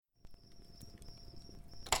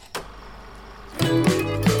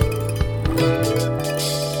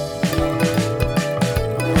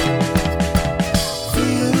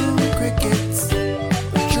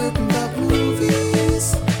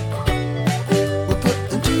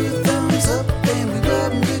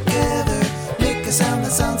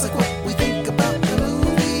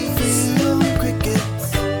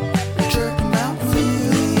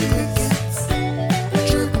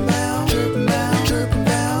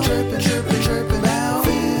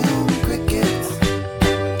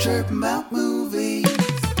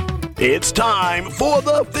It's time for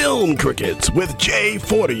the Film Crickets with Jay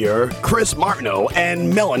Fortier, Chris Martineau, and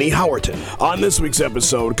Melanie Howerton. On this week's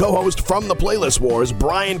episode, co-host from the Playlist Wars,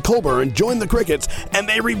 Brian Colburn, joined the Crickets, and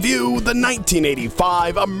they review the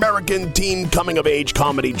 1985 American teen coming-of-age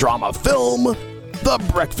comedy drama film, The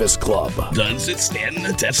Breakfast Club. Does it stand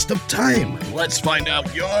the test of time? Let's find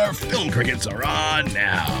out. Your Film Crickets are on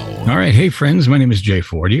now. All right. Hey, friends. My name is Jay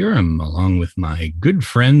Fortier. I'm along with my good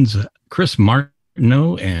friends, Chris Martineau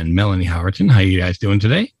and Melanie Howerton. How you guys doing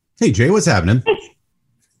today? Hey, Jay, what's happening?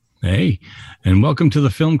 Hey, and welcome to the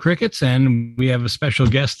Film Crickets. And we have a special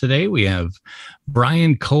guest today. We have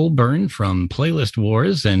Brian Colburn from Playlist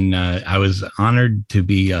Wars. And I was honored to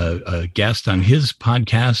be a guest on his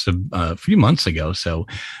podcast a few months ago. So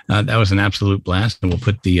that was an absolute blast. And we'll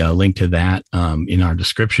put the link to that in our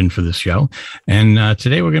description for the show. And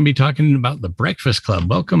today we're going to be talking about The Breakfast Club.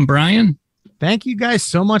 Welcome, Brian. Thank you guys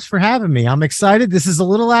so much for having me. I'm excited. This is a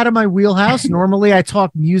little out of my wheelhouse. Normally I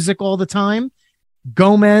talk music all the time.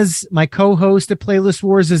 Gomez, my co-host at Playlist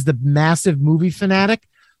Wars, is the massive movie fanatic,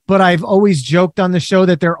 but I've always joked on the show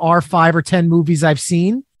that there are 5 or 10 movies I've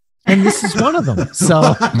seen, and this is one of them.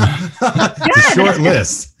 So it's a short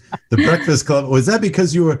list. The Breakfast Club. Was that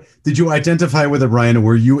because did you identify with it, Brian, or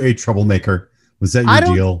were you a troublemaker? Was that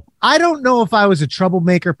your deal? I don't know if I was a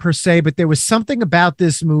troublemaker per se, but there was something about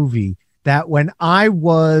this movie that when I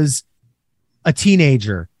was a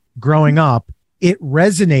teenager growing up, it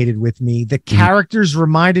resonated with me. The characters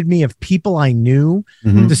reminded me of people I knew.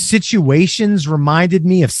 Mm-hmm. The situations reminded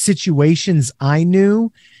me of situations I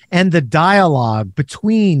knew. And the dialogue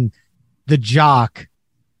between the jock,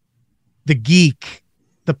 the geek,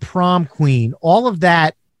 the prom queen, all of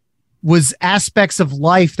that was aspects of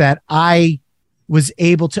life that I was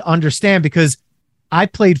able to understand because I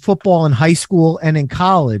played football in high school and in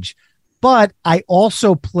college. But I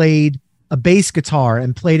also played a bass guitar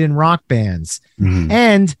and played in rock bands. Mm-hmm.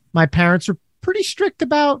 And my parents were pretty strict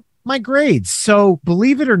about my grades. So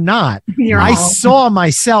believe it or not, I saw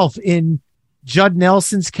myself in Judd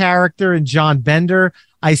Nelson's character and John Bender.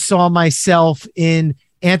 I saw myself in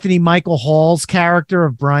Anthony Michael Hall's character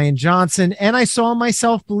of Brian Johnson. And I saw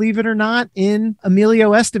myself, believe it or not, in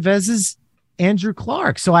Emilio Estevez's Andrew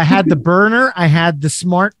Clark. So I had the burner, I had the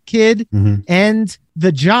smart kid, and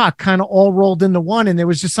the jock kind of all rolled into one. And there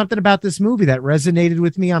was just something about this movie that resonated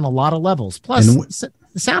with me on a lot of levels. Plus, the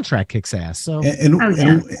soundtrack kicks ass. So,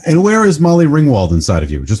 and where is Molly Ringwald inside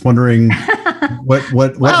of you? Just wondering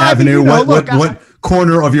what avenue, what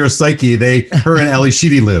corner of your psyche her and Ali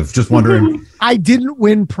Sheedy live. Just wondering. I didn't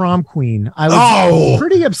win prom queen. I was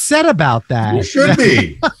pretty upset about that. You should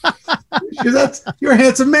be. You're a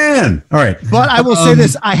handsome man. All right. But I will say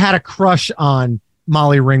this. I had a crush on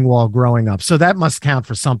Molly Ringwald growing up. So that must count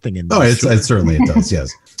for something in this. It certainly does.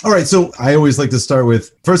 Yes. All right. So I always like to start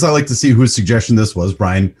with, first, I like to see whose suggestion this was.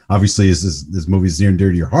 Brian, obviously, this movie is near and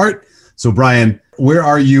dear to your heart. So Brian, where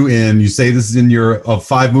are you in? You say this is in of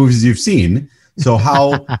 5 movies you've seen. So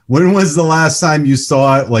when was the last time you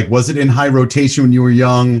saw it? Like, was it in high rotation when you were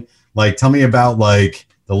young? Like, tell me about like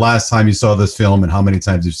the last time you saw this film and how many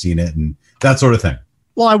times you've seen it and that sort of thing.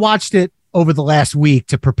 Well, I watched it over the last week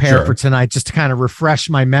to prepare for tonight, just to kind of refresh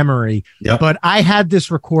my memory. Yep. But I had this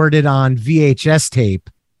recorded on VHS tape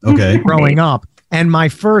growing up. And my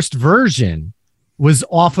first version was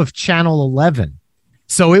off of Channel 11.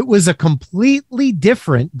 So it was a completely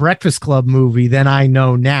different Breakfast Club movie than I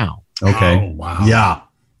know now. Okay. Oh, wow. Yeah.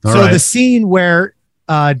 The scene where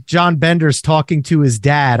John Bender's talking to his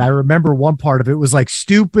dad, I remember one part of it was like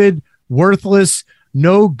stupid, worthless,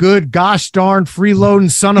 no good, gosh darn, freeloading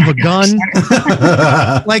son of a gun.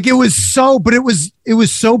 Like it was so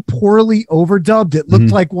poorly overdubbed. It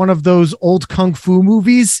looked like one of those old kung fu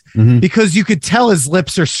movies because you could tell his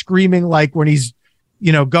lips are screaming like when he's,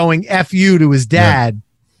 going F you to his dad,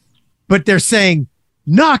 but they're saying,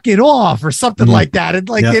 knock it off or something like that. And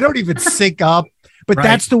they don't even sync up, but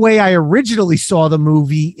that's the way I originally saw the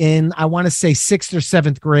movie in, I want to say 6th or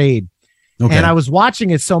 7th grade. Okay. And I was watching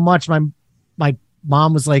it so much. My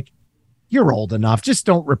mom was like, you're old enough. Just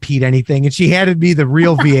don't repeat anything. And she handed me the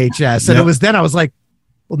real VHS. And it was then I was like,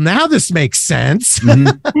 well, now this makes sense.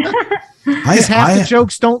 Half the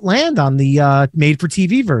jokes don't land on the made for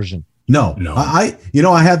TV version. No. I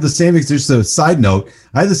had the same, just a side note,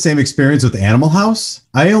 I had the same experience with Animal House.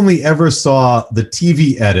 I only ever saw the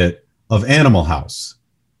TV edit of Animal House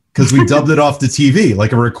because we dubbed it off the TV,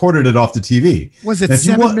 like I recorded it off the TV. Was it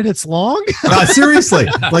 7 minutes long? Seriously,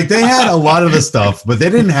 like they had a lot of the stuff, but they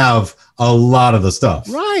didn't have a lot of the stuff.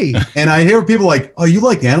 Right. And I hear people like, oh, you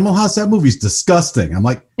like Animal House? That movie's disgusting. I'm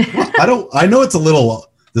like, well, I know it's a little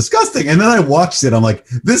disgusting. And then I watched it. I'm like,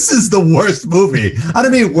 this is the worst movie. I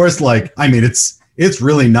don't mean worse. Like, I mean, it's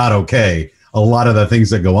really not okay. A lot of the things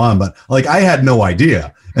that go on, but like, I had no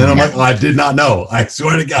idea. And I'm like, I did not know. I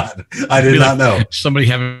swear to God, I did not know. Somebody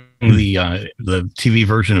having the TV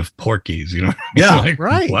version of Porky's, you know? Yeah. Like,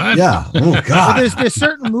 right. What? Yeah. Oh God. So there's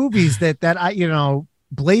certain movies that I,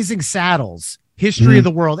 Blazing Saddles, History of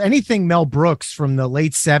the World, anything Mel Brooks from the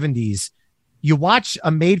late 70s, you watch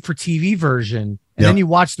a made for TV version and then you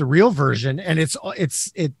watch the real version, and it's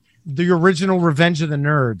the original Revenge of the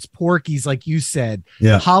Nerds, Porky's, like you said,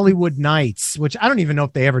 Hollywood Nights, which I don't even know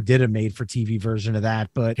if they ever did a made for TV version of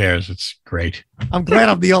that, but who cares? It's great. I'm glad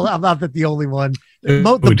I'm not the only one.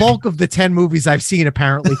 The bulk of the 10 movies I've seen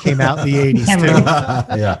apparently came out in the 80s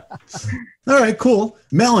too. Yeah. All right, cool.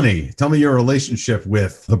 Melanie, tell me your relationship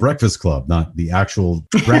with The Breakfast Club, not the actual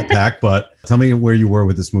Brat Pack, but tell me where you were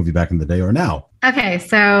with this movie back in the day or now. Okay,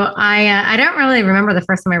 so I don't really remember the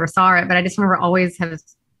first time I ever saw it, but I just remember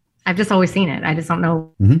I've just always seen it. I just don't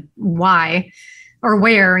know why or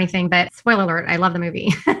where or anything, but spoiler alert, I love the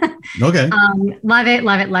movie. Okay. Love it,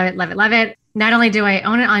 love it, love it, love it, love it. Not only do I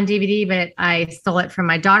own it on DVD, but I stole it from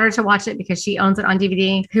my daughter to watch it because she owns it on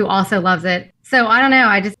DVD, who also loves it. So I don't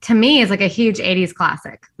know. To me, it's like a huge 80s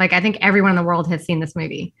classic. Like, I think everyone in the world has seen this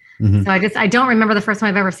movie. So I don't remember the first time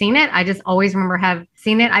I've ever seen it. I just always remember have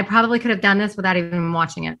seen it. I probably could have done this without even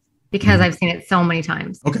watching it because I've seen it so many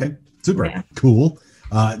times. Okay. Super. Yeah. Cool.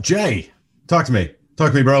 Jay, talk to me,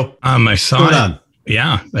 bro. I saw it.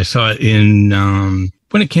 Yeah, I saw it in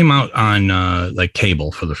when it came out on like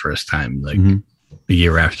cable for the first time, like a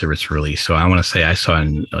year after its release. So I want to say I saw it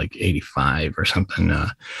in like 85 or something.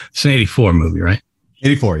 It's an 84 movie, right?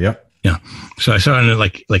 84. Yep. Yeah. So I saw it in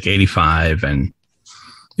like 85, and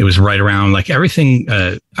it was right around like everything.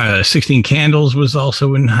 16 Candles was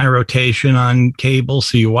also in high rotation on cable.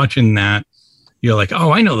 So you're watching that. You're like,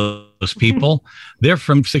 oh, I know those people. They're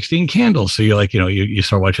from 16 Candles. So you're like, you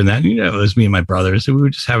start watching that. And, it was me and my brothers. So we were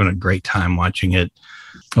just having a great time watching it.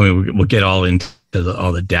 I mean, we'll get all into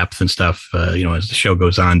all the depth and stuff, as the show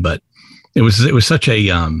goes on. But it was such a,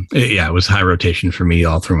 it was high rotation for me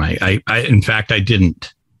all through in fact, I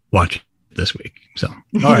didn't watch it this week. So,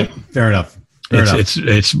 all right, fair enough.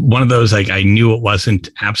 It's one of those, like, I knew it wasn't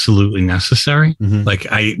absolutely necessary. Like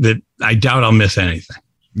I doubt I'll miss anything.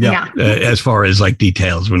 Yeah. As far as like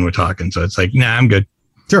details when we're talking. So it's like, nah, I'm good.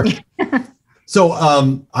 Sure. So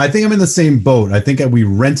I think I'm in the same boat. I think we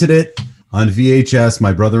rented it on VHS.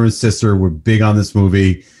 My brother and sister were big on this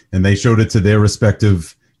movie, and they showed it to their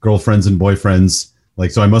respective girlfriends and boyfriends.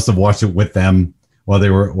 Like, so I must have watched it with them while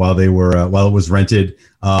it was rented.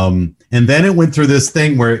 And then it went through this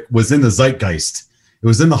thing where it was in the zeitgeist. It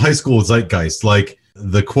was in the high school zeitgeist. Like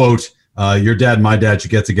the quote, your dad and my dad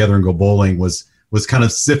should get together and go bowling was kind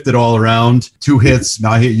of sifted all around. 2 hits,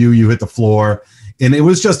 I hit you, you hit the floor. And it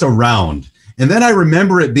was just around. And then I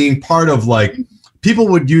remember it being part of, like, people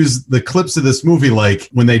would use the clips of this movie, like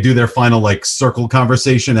when they do their final like circle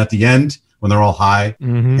conversation at the end, when they're all high.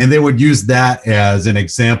 And they would use that as an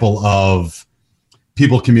example of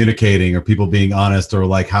people communicating or people being honest, or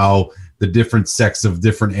like how the different sects of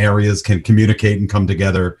different areas can communicate and come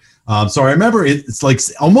together. So I remember it's like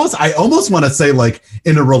I almost want to say like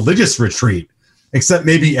in a religious retreat, except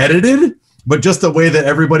maybe edited, but just a way that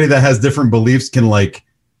everybody that has different beliefs can like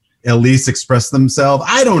at least express themselves.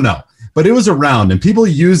 I don't know, but it was around, and people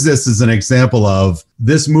use this as an example of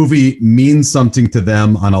this movie means something to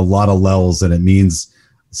them on a lot of levels, and it means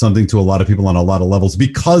something to a lot of people on a lot of levels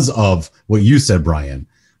because of what you said, Brian,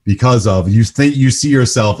 because of you think you see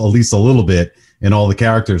yourself at least a little bit in all the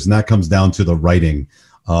characters, and that comes down to the writing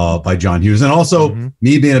by John Hughes. And also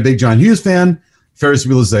me being a big John Hughes fan, Ferris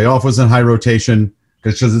Bueller's Day Off was in high rotation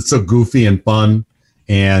because it's so goofy and fun,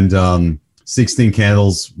 and 16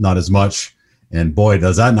 Candles not as much, and boy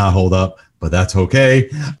does that not hold up, but that's okay.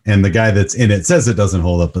 And the guy that's in it says it doesn't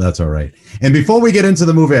hold up, but that's all right. And before we get into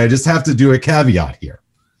the movie, I just have to do a caveat here.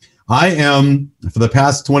 I am, for the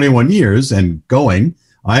past 21 years and going,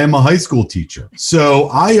 I am a high school teacher, so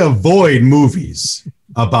I avoid movies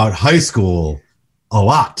about high school a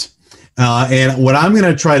lot. And what I'm going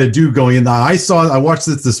to try to do going in, I watched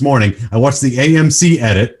this morning. I watched the AMC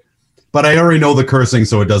edit, but I already know the cursing,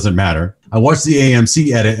 so it doesn't matter. I watched the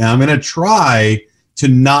AMC edit, and I'm going to try to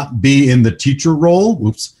not be in the teacher role.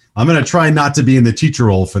 Oops. I'm going to try not to be in the teacher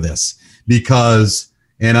role for this because,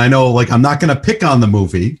 and I know, like, I'm not going to pick on the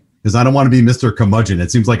movie because I don't want to be Mr. Curmudgeon.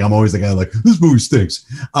 It seems like I'm always the guy like, this movie stinks.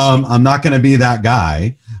 I'm not going to be that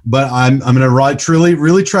guy, but I'm going to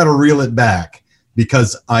really try to reel it back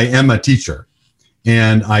because I am a teacher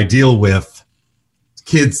and I deal with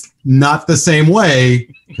kids not the same way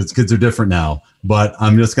because kids are different now. But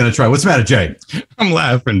I'm just going to try. What's the matter, Jay? I'm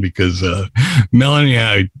laughing because Melanie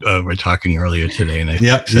and I were talking earlier today, and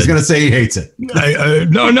he's going to say he hates it. No,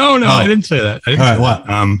 I didn't say that. All right, what?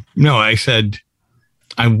 No, I said,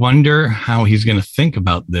 I wonder how he's going to think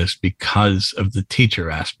about this because of the teacher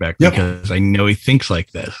aspect, because I know he thinks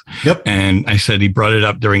like this. Yep. And I said he brought it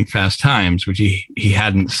up during Fast Times, which he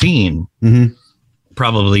hadn't seen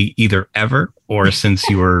probably either ever or since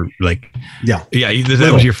you were like,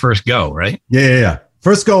 that was your first go, right? Yeah.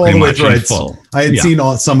 First go all the way through. Full. I had seen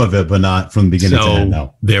some of it, but not from the beginning to end.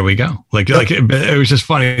 No. There we go. It was just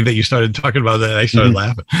funny that you started talking about that. I started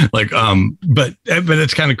laughing. But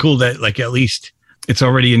it's kind of cool that like at least it's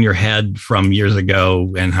already in your head from years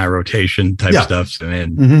ago and high rotation type stuff,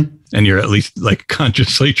 and you're at least like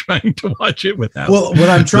consciously trying to watch it without. Well, what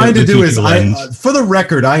I'm trying to do is, for the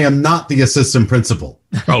record, I am not the assistant principal.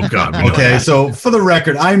 Oh God. Okay, so for the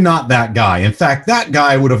record, I'm not that guy. In fact, that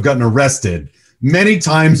guy would have gotten arrested many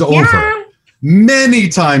times over, and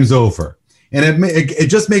it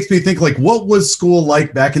just makes me think like, what was school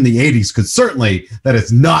like back in the 80s? Because certainly that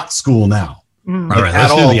is not school now. All right,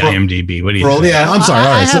 let's do the IMDb. What do you say? Yeah, I'm sorry.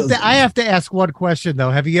 I have to ask one question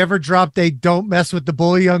though. Have you ever dropped a "Don't mess with the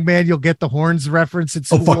bully, young man, you'll get the horns" reference at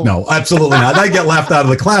school? Oh fuck no, absolutely not. I get laughed out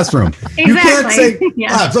of the classroom. Exactly. You can't say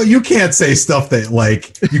so you can't say stuff that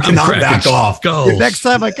like you cannot back off. Skulls. Next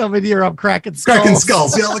time I come in here, I'm cracking skulls. Cracking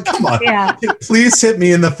skulls. Yeah, like, come on. Yeah. Please hit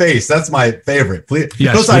me in the face. That's my favorite. Please.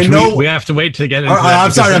 Yes, because I know we have to wait to get into that.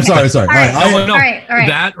 I'm sorry. All right.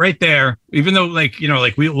 That right there, even though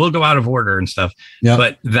we'll go out of order and stuff. Yeah.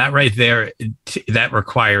 But that right there, that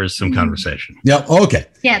requires some conversation. Yep. Okay.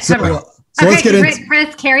 Yeah, totally. So let's get into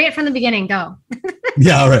Chris, carry it from the beginning. Go.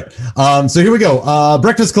 Yeah. All right. So here we go.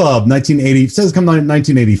 Breakfast Club, 1980. Says come out in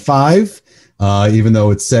 1985. Even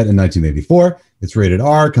though it's set in 1984, it's rated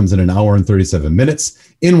R. Comes in an hour and 37 minutes.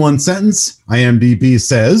 In one sentence, IMDb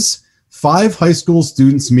says 5 high school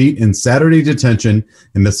students meet in Saturday detention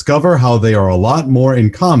and discover how they have a lot more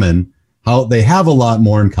in common than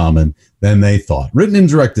they thought. Written and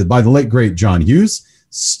directed by the late, great John Hughes,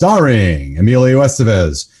 starring Emilio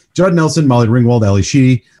Estevez, Judd Nelson, Molly Ringwald, Ali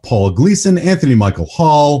Sheedy, Paul Gleason, Anthony Michael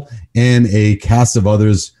Hall, and a cast of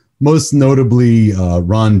others. Most notably,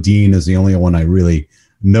 Ron Dean is the only one I really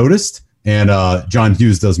noticed. And John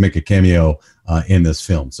Hughes does make a cameo in this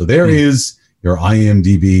film. So there is your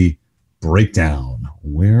IMDb breakdown.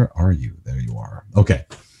 Where are you? There you are. Okay.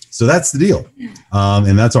 So that's the deal.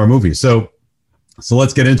 And that's our movie. So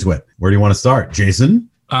let's get into it. Where do you want to start,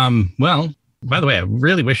 Jason? Well, by the way, I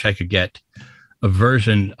really wish I could get a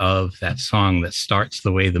version of that song that starts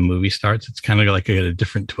the way the movie starts. It's kind of like a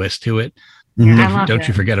different twist to it. Don't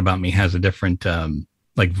You Forget About Me has a different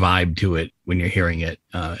like vibe to it when you're hearing it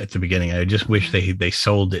at the beginning. I just wish they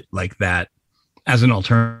sold it like that as an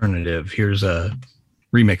alternative. Here's a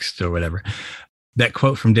remix or whatever. That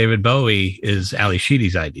quote from David Bowie is Ali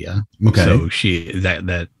Sheedy's idea. Okay. So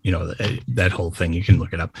that whole thing, you can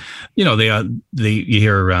look it up. You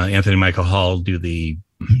hear Anthony Michael Hall do the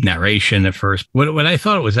narration at first. What I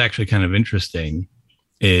thought was actually kind of interesting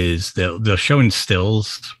is they'll show in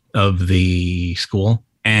stills of the school,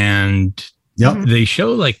 and they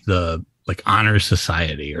show like the honor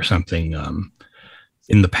society or something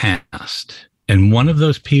in the past. And one of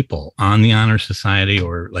those people on the honor society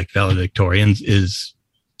or like valedictorians is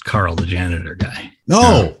Carl, the janitor guy.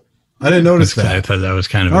 No, I didn't notice that. I thought that was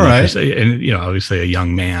kind of interesting. And obviously a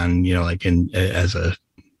young man, like as a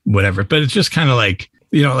whatever, but it's just kind of like,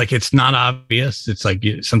 like it's not obvious. It's like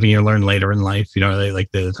something you learn later in life. They like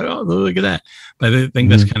oh, look at that. But I think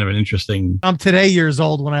that's kind of an interesting. I'm today years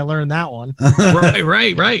old when I learned that one.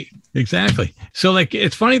 Right. Exactly. So like,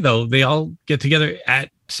 it's funny though. They all get together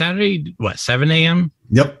at Saturday, 7 a.m.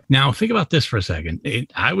 Yep. Now think about this for a second.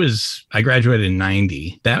 I graduated in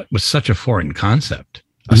 90. That was such a foreign concept.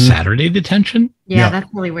 A Saturday detention. Yeah, that's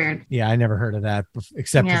really weird. Yeah, I never heard of that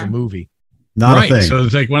except for the movie. Not a thing. So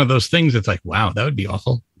it's like one of those things. It's like, wow, that would be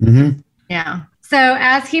awful. Yeah. So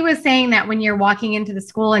as he was saying that when you're walking into the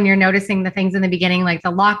school and you're noticing the things in the beginning, like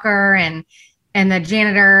the locker and the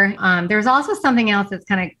janitor, there's also something else that's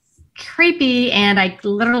kind of creepy. And I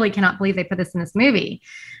literally cannot believe they put this in this movie.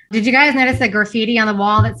 Did you guys notice the graffiti on the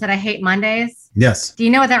wall that said, "I hate Mondays"? Yes. Do you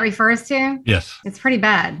know what that refers to? Yes. It's pretty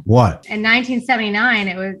bad. What? In 1979,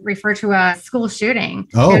 it would refer to a school shooting.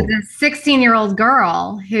 Oh. It was a 16-year-old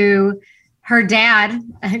girl who her dad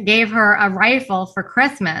gave her a rifle for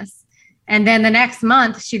Christmas. And then the next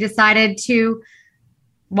month, she decided to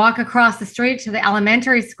walk across the street to the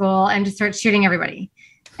elementary school and just start shooting everybody.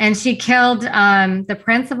 And she killed the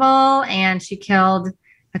principal, and she killed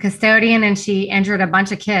a custodian, and she injured a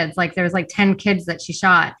bunch of kids. Like there was like 10 kids that she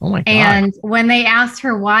shot. Oh my God. And when they asked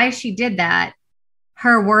her why she did that,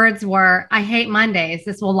 her words were, "I hate Mondays.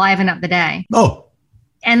 This will liven up the day." Oh,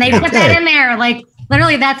 And they put that in there. Like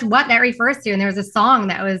literally that's what that refers to. And there was a song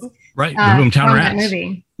that was Right. The Boomtown from Rats. that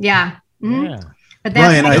movie. Yeah. Mhm. Yeah. But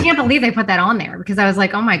that's, Brian, I can't believe they put that on there because I was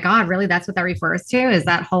like, oh my God, really? That's what that refers to? Is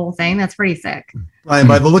that whole thing? That's pretty sick. Ryan,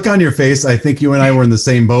 by the look on your face, I think you and I were in the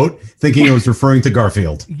same boat, thinking it was referring to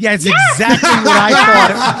Garfield. Yeah, it's exactly what I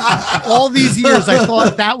thought. All these years, I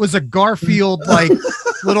thought that was a Garfield, like,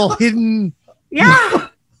 little hidden. Yeah.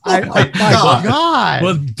 My God.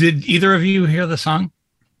 Well, did either of you hear the song?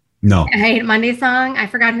 No. I hate Monday song. I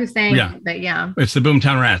forgot who sang Yeah. it, but yeah. It's the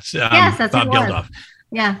Boomtown Rats. Yes, that's Bob who it was. Geldof.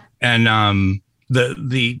 Yeah. And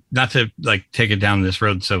the not to like take it down this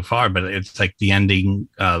road so far, but it's like the ending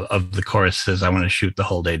of the chorus says, "I want to shoot the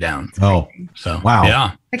whole day down." Oh, So Wow.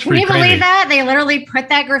 yeah. But It's can you pretty believe crazy. that? They literally put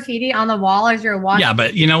that graffiti on the wall as you're walking. Yeah,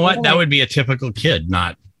 but you know what? That would be a typical kid,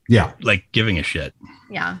 not yeah. like giving a shit.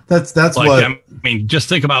 Yeah. That's Like, what. I mean, just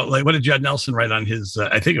think about like what did Judd Nelson write on his?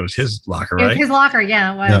 I think it was his locker, It was right? his locker.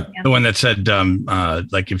 Yeah. It was. Yeah. Yeah. The one that said,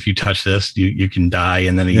 like if you touch this, you can die,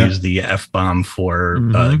 and then he Yeah. used the F bomb for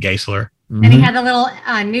Mhm. gay slur. And he had the little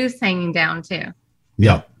noose hanging down too.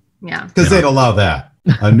 Yeah, Yeah. because they'd allow that.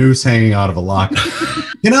 A noose hanging out of a locker.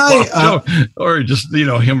 Can I? Or just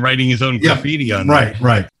him writing his own Yeah. graffiti on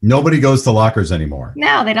Right. Nobody goes to lockers anymore.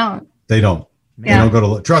 No, they don't. They don't. Yeah. They don't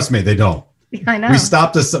go to. Trust me, they don't. I know. We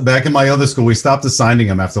stopped back in my other school. We stopped assigning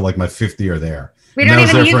them after like my fifth year there. We And don't I was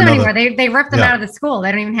even there use for them another- anymore. They ripped them Yeah. out of the school.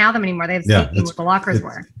 They don't even have them anymore. They have Yeah, what the lockers it's-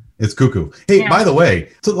 were. It's cuckoo. Hey, Yeah. by the way,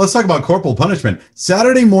 so let's talk about corporal punishment.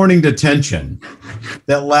 Saturday morning detention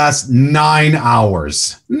that lasts 9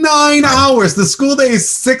 hours. 9 hours. The school day is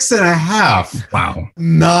 6.5. Wow.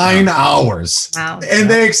 9 hours. Wow. And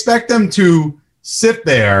they expect them to sit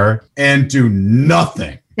there and do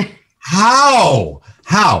nothing. How?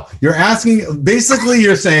 You're asking, basically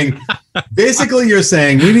you're saying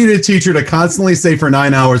we need a teacher to constantly say for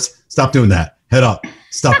 9 hours, stop doing that. Head up.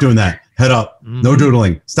 Stop doing that. Head up. No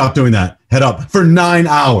doodling. Stop doing that. Head up for 9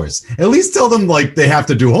 hours. At least tell them like they have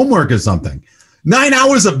to do homework or something. 9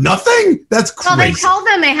 hours of nothing? That's Well, they crazy. told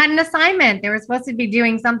them they had an assignment. They were supposed to be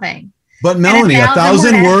doing something. But Melanie,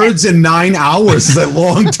 1,000 1,000 words in 9 hours is a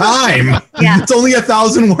long time. Yeah. It's only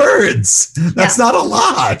 1,000 words. That's not a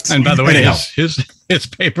lot. And by the way, Anyhow. his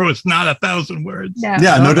paper was not 1,000 words. Yeah,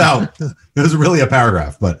 no doubt. It was really a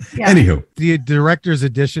paragraph, but Yeah. anywho. The director's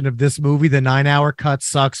edition of this movie, the 9-hour cut,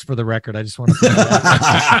 sucks for the record. I just want to say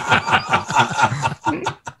that.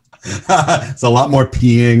 It's a lot more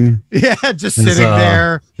peeing, Yeah, just It's, sitting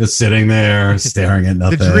there. just sitting there, staring at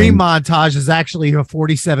nothing. The dream montage is actually a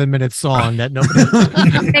 47-minute song that nobody.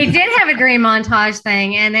 They did have a dream montage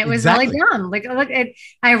thing, and it was Exactly. really dumb. Like, look,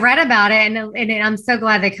 I read about it, and I'm so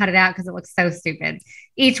glad they cut it out because it looks so stupid.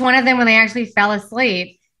 Each one of them, when they actually fell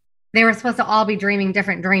asleep, they were supposed to all be dreaming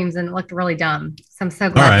different dreams, and it looked really dumb. So I'm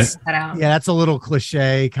so glad All right. they cut that out. Yeah, that's a little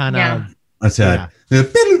cliche kind Yeah. of. That's it.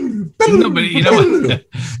 No, but you know what?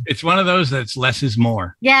 It's one of those that's less is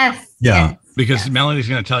more. Yes. Yeah. Yes. Because Melanie's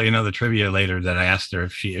going to tell you another trivia later that I asked her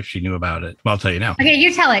if she knew about it. Well, I'll tell you now. Okay,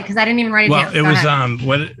 you tell it because I didn't even write it Well, down. it Go was ahead.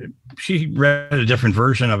 what she read a different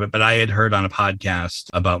version of it, but I had heard on a podcast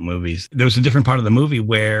about movies. There was a different part of the movie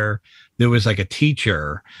where there was like a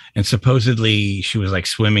teacher, and supposedly she was like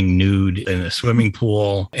swimming nude in a swimming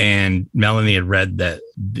pool, and Melanie had read that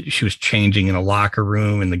she was changing in a locker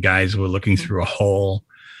room, and the guys were looking through a hole.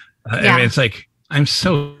 I Yeah. mean, it's like I'm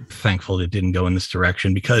so thankful it didn't go in this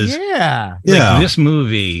direction because Yeah. Yeah. like this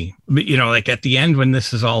movie, like at the end when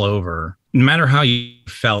this is all over, no matter how you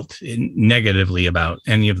felt negatively about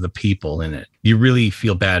any of the people in it, you really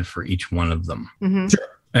feel bad for each one of them. Mhm.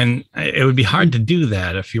 And it would be hard to do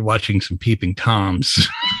that if you're watching some peeping toms,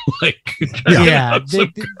 like Yeah, some they-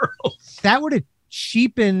 girls. That would have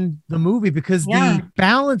cheapened the movie because Yeah. the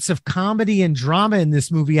balance of comedy and drama in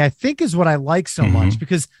this movie, I think, is what I like so Mhm. much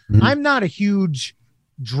because Mhm. I'm not a huge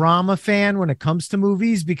drama fan when it comes to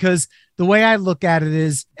movies because the way I look at it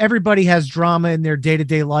is everybody has drama in their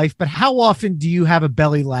day-to-day life, but how often do you have a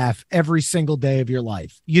belly laugh every single day of your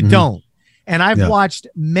life? You Mhm. don't. And I've Yeah. watched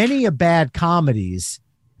many a bad comedies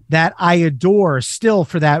that I adore still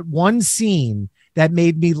for that one scene that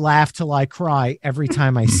made me laugh till I cry every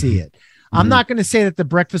time I see it. I'm Mhm. not going to say that The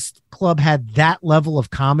Breakfast Club had that level of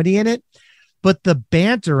comedy in it, but the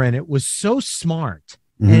banter in it was so smart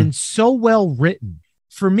Mhm. and so well written.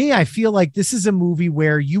 For me, I feel like this is a movie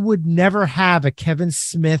where you would never have a Kevin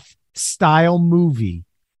Smith style movie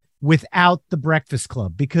without The Breakfast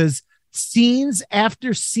Club because scenes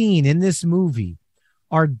after scene in this movie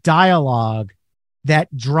are dialogue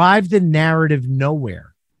that drive the narrative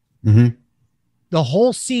nowhere. Mm-hmm. The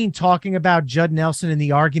whole scene talking about Judd Nelson and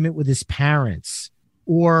the argument with his parents,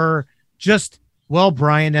 or just, well,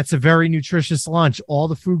 Brian, that's a very nutritious lunch. All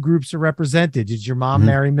the food groups are represented. Did your mom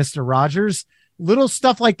marry Mr. Rogers? Little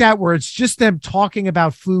stuff like that, where it's just them talking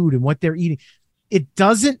about food and what they're eating. It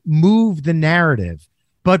doesn't move the narrative,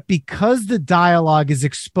 but because the dialogue is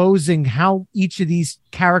exposing how each of these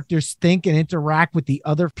characters think and interact with the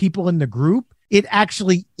other people in the group, it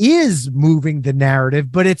actually is moving the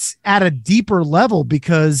narrative, but it's at a deeper level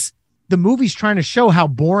because the movie's trying to show how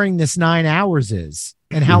boring this 9 hours is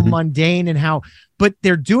and how mundane and but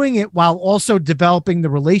they're doing it while also developing the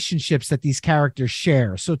relationships that these characters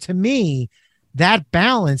share. So to me, that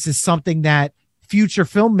balance is something that future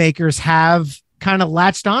filmmakers have kind of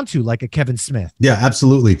latched onto, like a Kevin Smith. Yeah,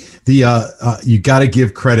 absolutely. You got to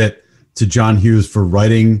give credit to John Hughes for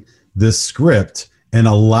writing this script and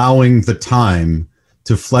allowing the time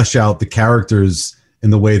to flesh out the characters in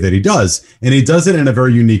the way that he does. And he does it in a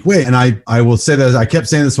very unique way. And I will say that I kept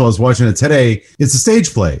saying this while I was watching it today. It's a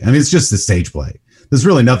stage play. I mean, it's just a stage play. There's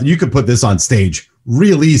really nothing. You could put this on stage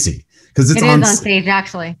real easy because it's on stage,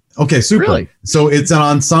 actually. Okay, super. Really? So it's an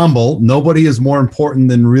ensemble. Nobody is more important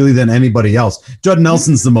than anybody else. Judd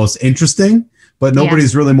Nelson's the most interesting, but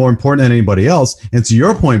nobody's really more important than anybody else. And to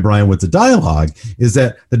your point, Brian, with the dialogue, is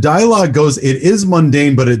that the dialogue goes, it is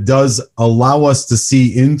mundane, but it does allow us to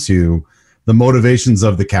see into the motivations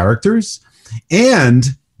of the characters. And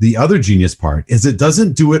the other genius part is it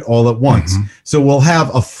doesn't do it all at once. So we'll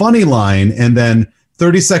have a funny line, and then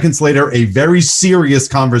 30 seconds later, a very serious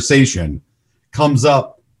conversation comes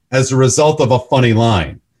up as a result of a funny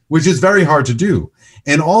line, which is very hard to do.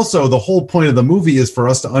 And also, the whole point of the movie is for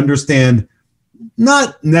us to understand,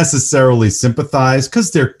 not necessarily sympathize,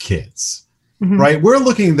 because they're kids, right? We're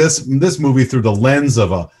looking this movie through the lens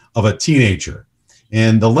of a teenager.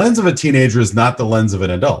 And the lens of a teenager is not the lens of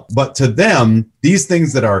an adult. But to them, these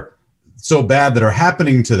things that are so bad that are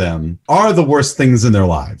happening to them are the worst things in their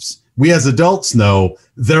lives. We as adults know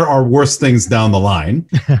there are worse things down the line,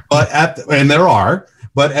 and there are.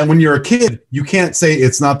 And when you're a kid, you can't say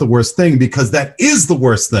it's not the worst thing, because that is the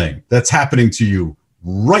worst thing that's happening to you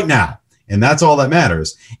right now. And that's all that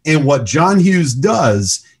matters. And what John Hughes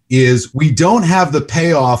does is we don't have the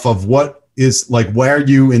payoff of what is like, why are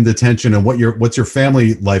you in detention and what's your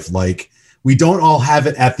family life like? We don't all have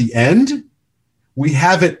it at the end. We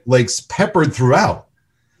have it like peppered throughout.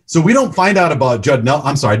 So we don't find out about Judd Nelson.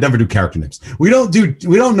 I'm sorry, I never do character names. We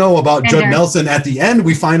don't know about Judd Nelson at the end.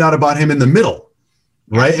 We find out about him in the middle.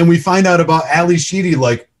 Right. And we find out about Ali Sheedy,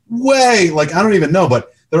 I don't even know,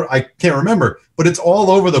 but I can't remember, but it's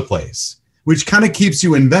all over the place, which kind of keeps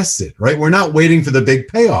you invested, right? We're not waiting for the big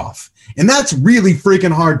payoff. And that's really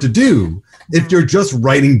freaking hard to do if you're just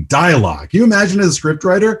writing dialogue. Can you imagine as a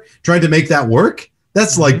scriptwriter trying to make that work?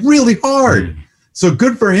 That's like really hard. So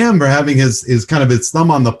good for him for having his kind of his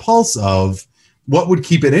thumb on the pulse of what would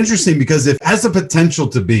keep it interesting, because it has the potential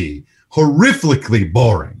to be horrifically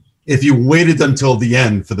boring if you waited until the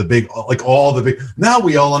end for the big, now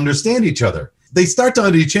we all understand each other. They start to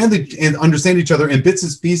understand each other in bits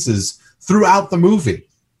and pieces throughout the movie.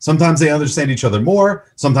 Sometimes they understand each other more.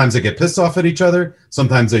 Sometimes they get pissed off at each other.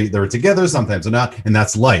 Sometimes they're together. Sometimes they're not. And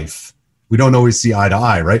that's life. We don't always see eye to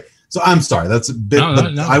eye, right? So I'm sorry. That's a bit.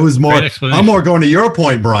 No. I'm more going to your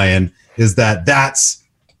point, Brian, is that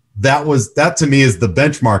to me is the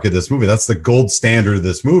benchmark of this movie. That's the gold standard of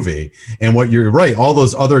this movie. And what you're right, all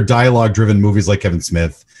those other dialogue driven movies like Kevin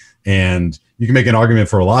Smith, and you can make an argument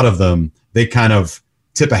for a lot of them, they kind of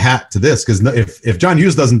tip a hat to this, because if John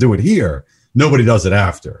Hughes doesn't do it here, nobody does it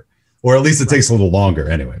after, or at least it takes a little longer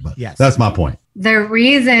anyway. But that's my point. The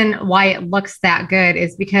reason why it looks that good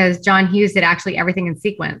is because John Hughes did actually everything in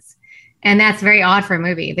sequence. And that's very odd for a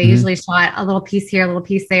movie. They usually shot a little piece here, a little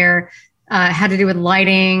piece there, had to do with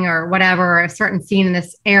lighting or whatever, or a certain scene in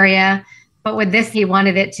this area. But with this, he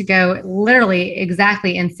wanted it to go literally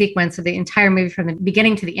exactly in sequence of the entire movie from the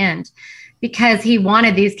beginning to the end, because he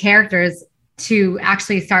wanted these characters to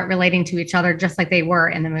actually start relating to each other just like they were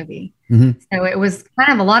in the movie. So it was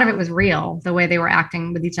kind of, a lot of it was real, the way they were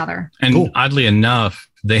acting with each other. And oddly enough,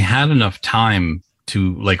 they had enough time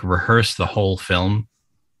to rehearse the whole film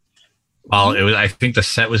while I think the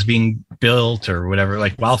set was being built or whatever,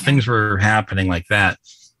 while things were happening like that,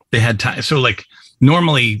 they had time. So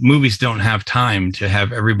normally movies don't have time to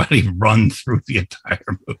have everybody run through the entire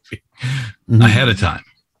movie ahead of time.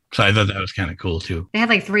 So I thought that was kind of cool too. They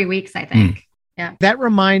had 3 weeks, I think. Yeah. That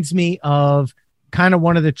reminds me of kind of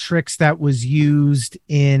one of the tricks that was used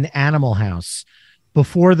in Animal House.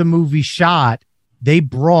 Before the movie shot, they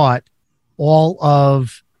brought all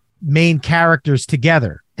of main characters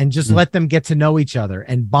together and just let them get to know each other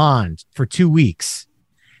and bond for 2 weeks.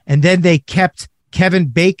 And then they kept Kevin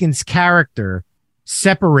Bacon's character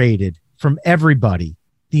separated from everybody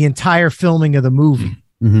the entire filming of the movie.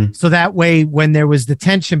 Mm-hmm. So that way, when there was the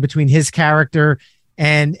tension between his character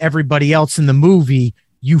and everybody else in the movie,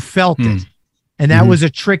 you felt it. And that was a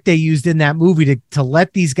trick they used in that movie to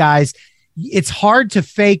let these guys, it's hard to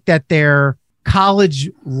fake that they're college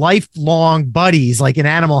lifelong buddies like in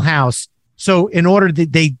Animal House. So in order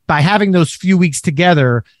that by having those few weeks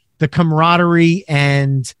together, the camaraderie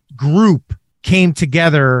and group came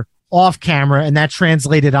together off camera, and that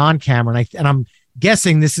translated on camera. And I'm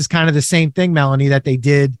guessing this is kind of the same thing, Melanie, that they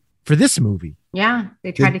did for this movie. Yeah,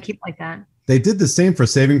 they tried to keep like that. They did the same for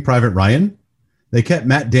Saving Private Ryan. They kept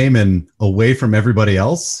Matt Damon away from everybody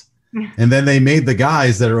else. And then they made the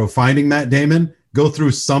guys that are finding Matt Damon go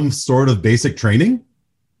through some sort of basic training.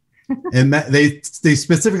 And they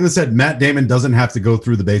specifically said Matt Damon doesn't have to go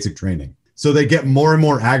through the basic training. So they get more and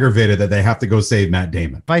more aggravated that they have to go save Matt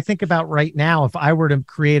Damon. If I think about right now, if I were to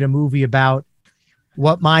create a movie about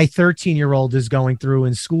what my 13-year-old is going through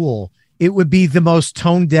in school, it would be the most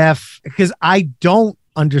tone deaf, because I don't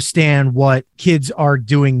understand what kids are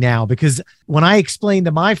doing now. Because when I explain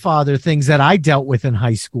to my father things that I dealt with in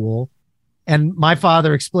high school, and my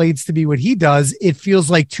father explains to me what he does, it feels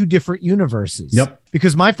like two different universes. Yep.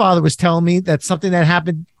 Because my father was telling me that something that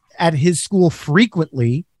happened at his school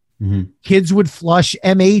frequently, kids would flush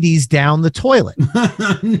M80s down the toilet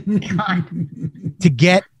to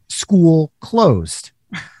get school closed.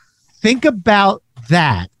 Think about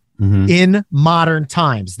that in modern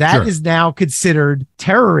times. That is now considered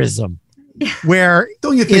terrorism. Where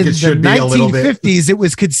don't you think in it should the be a little bit? 1950s, it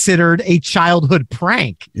was considered a childhood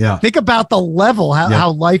prank. Yeah. Think about the level,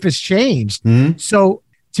 how life has changed. So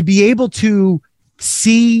to be able to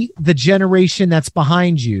see the generation that's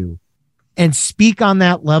behind you and speak on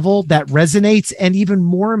that level that resonates, and even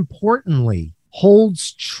more importantly,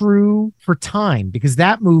 holds true for time, because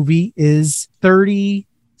that movie is 30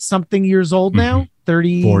 something years old now.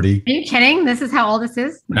 40. Are you kidding? This is how old this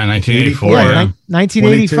is? 1984. Yeah,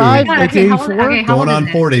 1985, 1984. Going on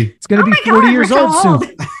 40. It's going to be 40 years old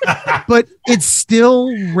soon. But it still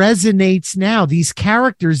resonates now. These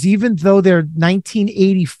characters, even though they're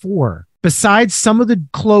 1984, besides some of the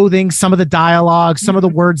clothing, some of the dialogue, some of the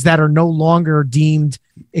words that are no longer deemed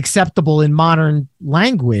acceptable in modern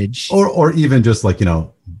language, or even just like,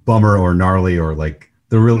 bummer or gnarly or like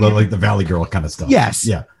the real like the Valley Girl kind of stuff. Yes.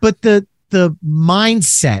 Yeah. But the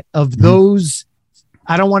mindset of those,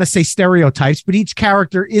 I don't want to say stereotypes, but each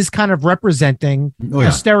character is kind of representing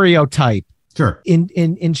a stereotype. Sure.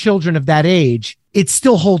 In children of that age, it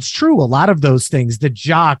still holds true. A lot of those things, the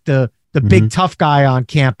jock, the big tough guy on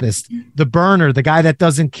campus, the burner, the guy that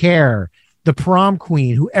doesn't care, the prom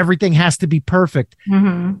queen who everything has to be perfect.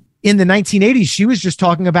 In the 1980s, she was just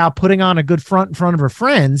talking about putting on a good front in front of her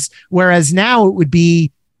friends. Whereas now it would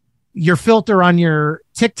be your filter on your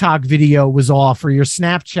TikTok video was off, or your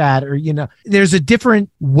Snapchat, or, there's a different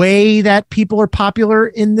way that people are popular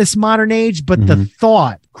in this modern age, but the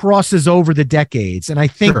thought crosses over the decades. And I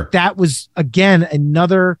think that was, again,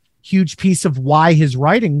 another huge piece of why his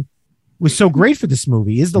writing was so great for this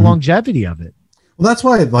movie, is the longevity of it. Well, that's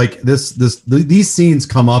why like these scenes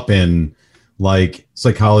come up in like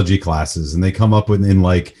psychology classes, and they come up in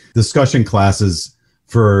like discussion classes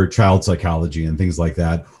for child psychology and things like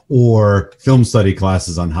that, or film study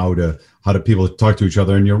classes on how to people talk to each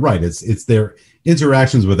other. And you're right, it's their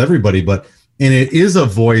interactions with everybody, and it is a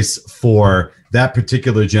voice for that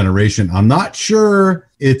particular generation. I'm not sure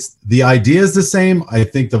it's the idea is the same. I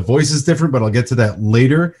think the voice is different, but I'll get to that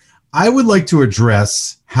later. I would like to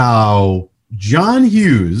address how John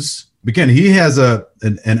Hughes, again, he has an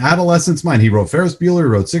adolescent's mind. He wrote Ferris Bueller, he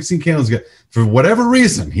wrote 16 Candles. For whatever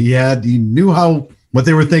reason, he knew what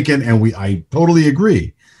they were thinking, and I totally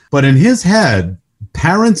agree. But in his head,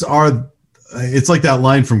 parents are, it's like that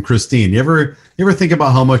line from Christine. You ever think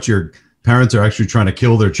about how much your parents are actually trying to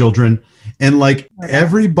kill their children? And like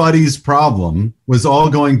everybody's problem was all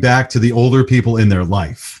going back to the older people in their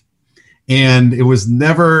life. And it was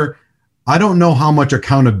never, I don't know how much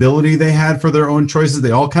accountability they had for their own choices.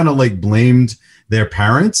 They all kind of like blamed their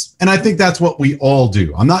parents. And I think that's what we all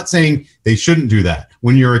do. I'm not saying they shouldn't do that.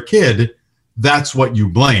 When you're a kid, that's what you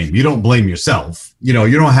blame. You don't blame yourself. You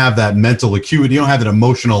don't have that mental acuity. You don't have that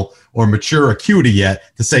emotional or mature acuity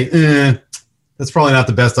yet to say, that's probably not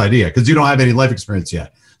the best idea, because you don't have any life experience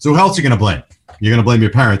yet. So who else are you going to blame? You're going to blame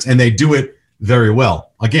your parents, and they do it very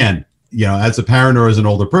well. Again, as a parent or as an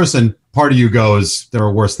older person, part of you goes, there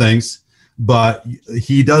are worse things, but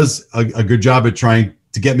he does a good job at trying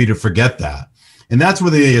to get me to forget that. And that's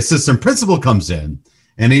where the assistant principal comes in.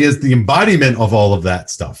 And he is the embodiment of all of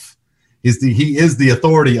that stuff. He is the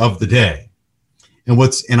authority of the day.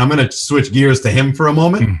 And I'm going to switch gears to him for a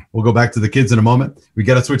moment. We'll go back to the kids in a moment. We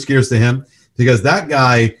got to switch gears to him because that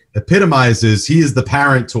guy epitomizes, he is the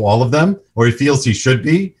parent to all of them, or he feels he should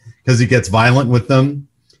be, because he gets violent with them.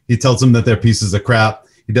 He tells them that they're pieces of crap.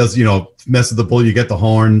 He does, mess with the bull, you get the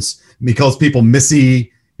horns. He calls people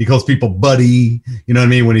Missy. He calls people buddy, you know what I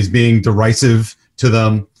mean, when he's being derisive to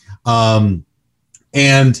them.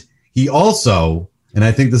 And he also, and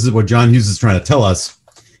I think this is what John Hughes is trying to tell us,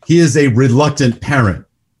 he is a reluctant parent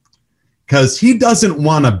because he doesn't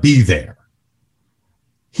want to be there.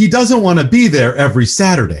 He doesn't want to be there every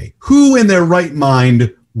Saturday. Who in their right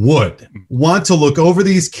mind would want to look over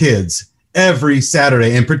these kids every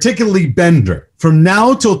Saturday, and particularly Bender, from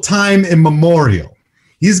now till time immemorial?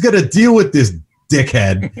 He's going to deal with this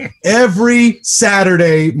dickhead every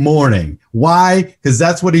Saturday morning. Why? Because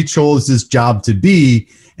that's what he chose his job to be.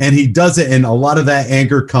 And he does it. And a lot of that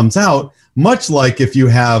anger comes out, much like if you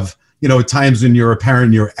have, times when you're a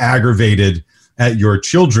parent, you're aggravated at your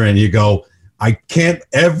children. You go, I can't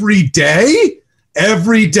every day.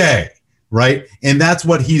 Right. And that's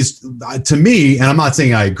what he's, to me, and I'm not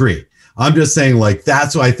saying I agree. I'm just saying, like,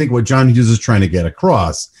 that's what I think what John Hughes is trying to get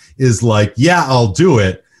across is like, yeah, I'll do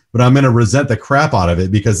it, but I'm going to resent the crap out of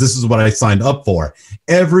it because this is what I signed up for.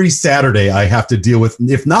 Every Saturday I have to deal with,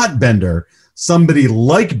 if not Bender, somebody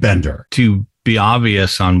like Bender. To be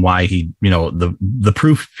obvious on why he, the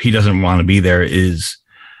proof he doesn't want to be there is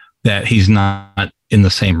that he's not in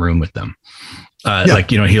the same room with them.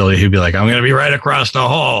 Like, he'll be like, I'm going to be right across the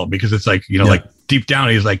hall, because it's like, like deep down,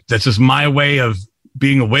 he's like, this is my way of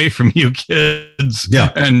being away from you kids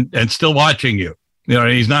and still watching you.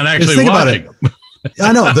 He's not actually watching them.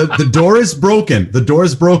 I know the door is broken. The door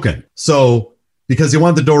is broken. So because he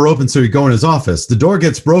wanted the door open so he'd go in his office, the door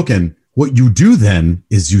gets broken. What you do then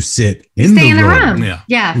is you sit in the room.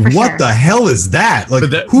 Yeah. What the hell is that? Like,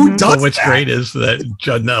 who does what's that? Great is that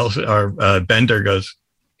Judd Nelson or Bender goes,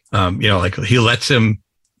 like he lets him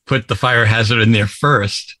put the fire hazard in there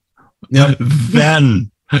first,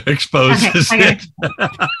 then exposes it.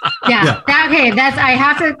 Okay, I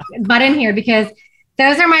have to butt in here because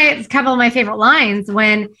those are a couple of my favorite lines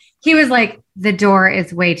when he was like, the door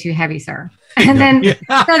is way too heavy, sir. And then,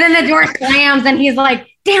 so then the door slams and he's like,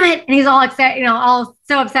 damn it. And he's all upset, all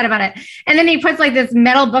so upset about it. And then he puts like this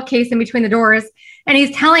metal bookcase in between the doors and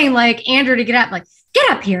he's telling like Andrew to get up, like, get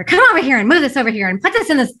up here, come over here and move this over here and put this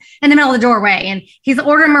in the middle of the doorway. And he's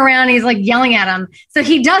ordering him around. And he's like yelling at him. So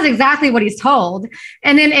he does exactly what he's told.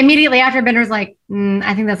 And then immediately after, Bender's like,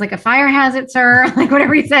 I think that's like a fire hazard, sir. Like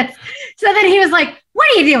whatever he says. So then he was like,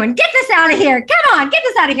 what are you doing? Get this out of here. Come on, get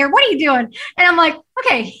this out of here. What are you doing? And I'm like,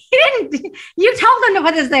 okay, you told him to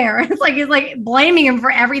put this there. It's like, he's like blaming him for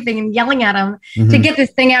everything and yelling at him to get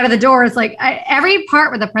this thing out of the door. It's like every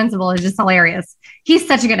part with the principal is just hilarious. He's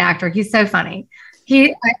such a good actor. He's so funny.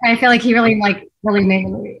 I feel like he really made the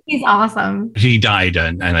movie. He's awesome. He died,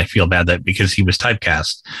 and I feel bad that because he was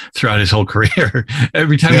typecast throughout his whole career.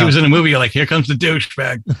 Every time he was in a movie, you're like, here comes the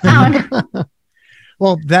douchebag. Oh, no.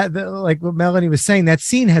 Well, like what Melanie was saying, that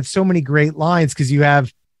scene had so many great lines because you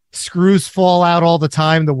have screws fall out all the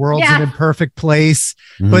time. The world's an imperfect place.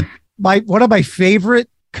 But one of my favorite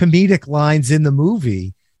comedic lines in the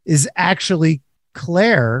movie is actually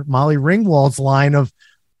Claire, Molly Ringwald's line of,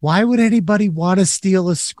 why would anybody want to steal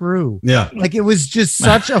a screw? Yeah. Like it was just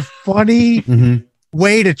such a funny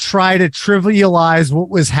way to try to trivialize what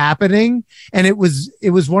was happening. And it was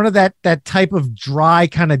one of that type of dry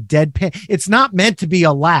kind of deadpan. It's not meant to be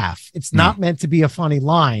a laugh. It's not meant to be a funny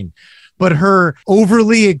line, but her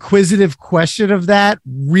overly inquisitive question of that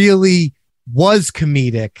really was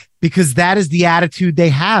comedic because that is the attitude they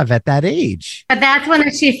have at that age. But that's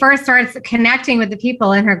when she first starts connecting with the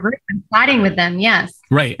people in her group and fighting with them. Yes.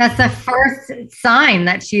 Right. That's the first sign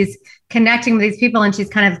that she's connecting with these people and she's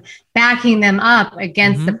kind of backing them up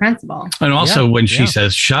against the principal. And also when she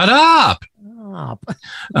says, shut up,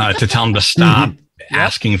 to tell them to stop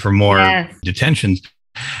asking for more detentions.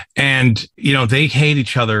 And, they hate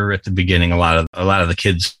each other at the beginning. A lot of the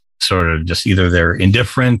kids sort of just either they're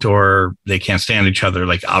indifferent or they can't stand each other.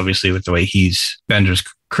 Like obviously with the way Bender's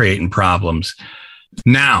creating problems.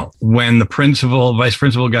 Now, when the vice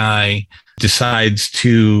principal guy decides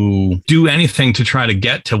to do anything to try to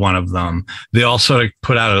get to one of them, they all sort of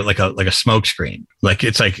put out like a smoke screen. Like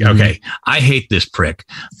it's like, okay, I hate this prick,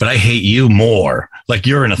 but I hate you more. Like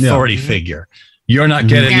you're an authority figure. You're not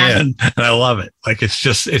getting in. And I love it. Like it's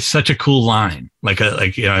such a cool line.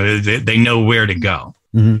 They know where to go.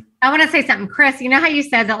 I want to say something, Chris. You know how you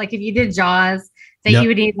said that, like, if you did Jaws, that you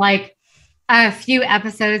would need like a few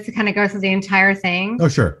episodes to kind of go through the entire thing. Oh,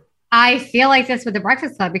 sure. I feel like this with the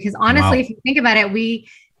Breakfast Club because honestly, if you think about it,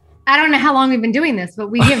 I don't know how long we've been doing this, but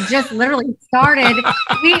we have just literally started.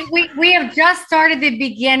 we have just started the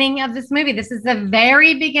beginning of this movie. This is the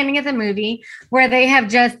very beginning of the movie where they have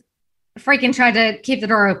just freaking tried to keep the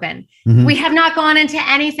door open. Mhm. We have not gone into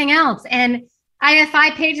anything else. And I have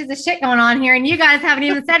 5 pages of shit going on here and you guys haven't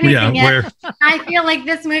even said anything yet. I feel like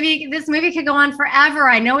this movie could go on forever.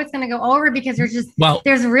 I know it's going to go over because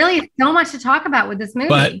there's really so much to talk about with this movie.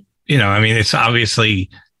 But, I mean, it's obviously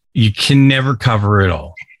you can never cover it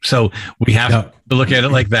all. So we have to look at it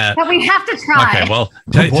like that. But we have to try. Okay, well,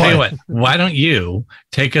 tell you what, why don't you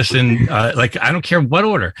take us in, I don't care what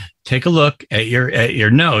order, take a look at your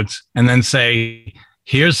notes and then say,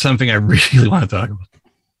 here's something I really want to talk about.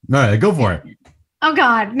 All right, go for it. Oh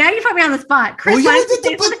God, now you put me on the spot. Chris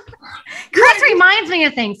reminds me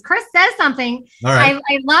of things. Chris says something. All right.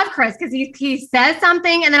 I love Chris because he says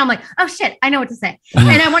something and then I'm like, oh shit, I know what to say.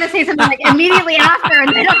 And I want to say something like immediately after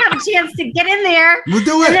and I don't have a chance to get in there. We'll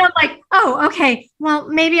do it. And then I'm like, oh, okay. Well,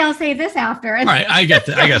 maybe I'll say this after. All right, I got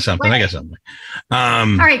something. All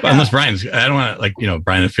right, unless Brian's, I don't want to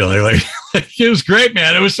Brian to feel like it was great,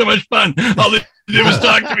 man. It was so much fun. All they did was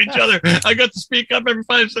talk to each other. I got to speak up every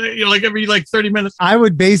 5 seconds, every 30 minutes. I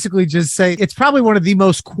would basically just say it's probably one of the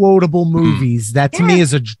most quotable movies that to me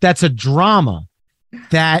that's a drama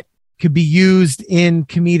that could be used in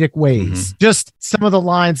comedic ways. Just some of the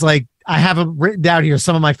lines, like I have them written down here.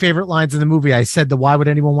 Some of my favorite lines in the movie. I said why would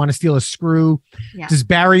anyone want to steal a screw? Yeah. Does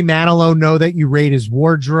Barry Manilow know that you raid his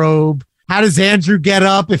wardrobe? How does Andrew get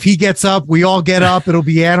up? If he gets up, we all get up. It'll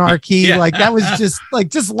be anarchy. Like that was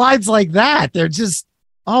just lines like that. They're just,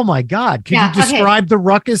 oh my God. Can you describe the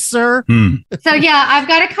ruckus, sir? So I've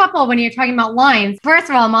got a couple when you're talking about lines. First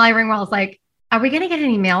of all, Molly Ringwald's like, are we going to get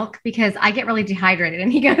any milk? Because I get really dehydrated.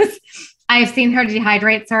 And he goes, I've seen her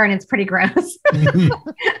dehydrate, sir, and it's pretty gross.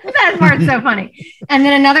 That part's so funny. And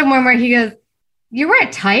then another one where he goes, you wear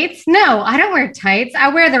tights? No, I don't wear tights. I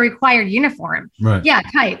wear the required uniform. Right. Yeah,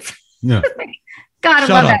 tights. Yeah. God,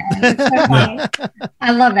 I love that. It's so funny.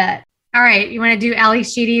 I love that. All right. You want to do Ali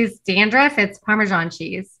Sheedy's dandruff? It's Parmesan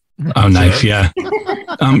cheese. Oh, nice. Yeah.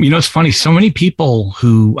 It's funny. So many people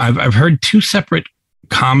who I've heard 2 separate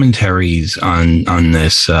commentaries on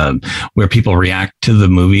this where people react to the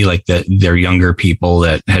movie like that. They're younger people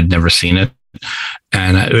that had never seen it.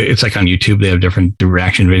 And it's like on YouTube, they have different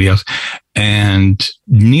reaction videos and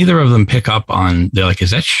neither of them pick up on, they're like,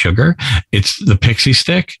 is that sugar? It's the pixie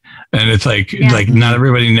stick. And it's like not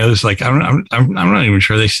everybody knows, I'm not even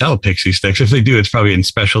sure they sell pixie sticks. If they do, it's probably in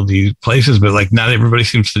specialty places, but not everybody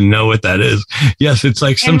seems to know what that is. Yes. It's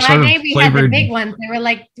like some sort of flavored. Had the big ones. They were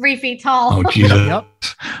like 3 feet tall. Oh, Jesus.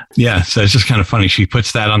 Yeah. So it's just kind of funny. She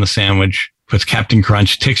puts that on the sandwich, puts Captain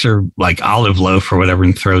Crunch, takes her olive loaf or whatever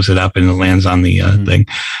and throws it up and it lands on the thing.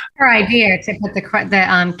 Her idea to put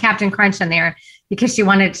the Captain Crunch in there because she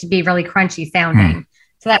wanted it to be really crunchy sounding.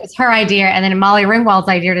 So that was her idea. And then Molly Ringwald's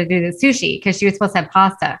idea to do the sushi because she was supposed to have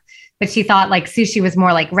pasta, but she thought sushi was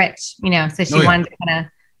more rich, so she wanted to kind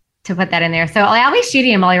of to put that in there. So Ali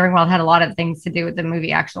Sheedy and Molly Ringwald had a lot of things to do with the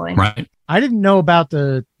movie, actually. Right. I didn't know about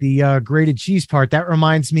the grated cheese part. That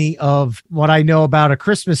reminds me of what I know about A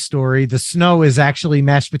Christmas Story. The snow is actually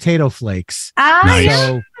mashed potato flakes. Nice.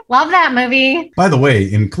 So, love that movie. By the way,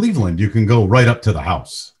 in Cleveland, you can go right up to the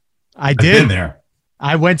house. I did. I've been there.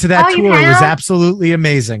 I went to that tour. It was absolutely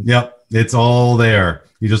amazing. Yep. It's all there.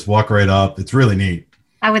 You just walk right up. It's really neat.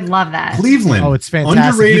 I would love that. Cleveland. Oh, it's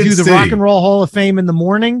fantastic. You do the Rock and Roll Hall of Fame in the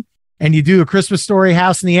morning and you do A Christmas Story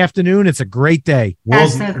house in the afternoon. It's a great day.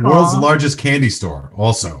 World's largest candy store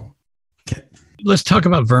also. Let's talk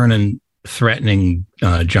about Vernon threatening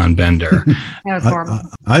John Bender. That was horrible.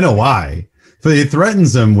 I know why. But he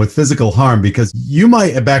threatens him with physical harm because you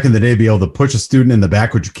might back in the day be able to push a student in the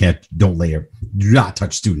back, which you can't. Do not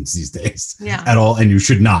touch students these days at all. And you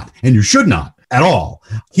should not at all.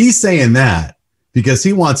 He's saying that because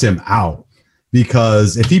he wants him out,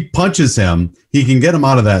 because if he punches him, he can get him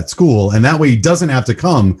out of that school. And that way he doesn't have to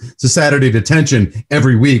come to Saturday detention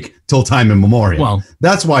every week till time immemorial. Well,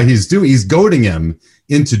 that's why he's goading him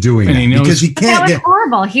into doing it because he can't. That was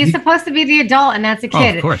horrible. He's supposed to be the adult and that's a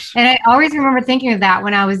kid. Oh, of course. And I always remember thinking of that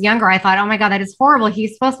when I was younger. I thought, oh my God, that is horrible.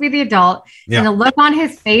 He's supposed to be the adult. Yeah. And the look on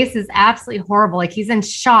his face is absolutely horrible. Like he's in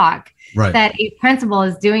shock that a principal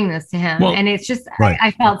is doing this to him. Well, and it's just,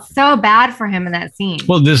 I felt so bad for him in that scene.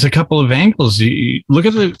 Well, there's a couple of angles. You look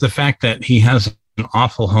at the fact that he has an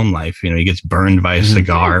awful home life. He gets burned by a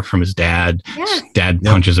cigar from his dad. Yes. Dad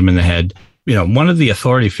punches him in the head. One of the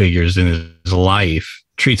authority figures in his life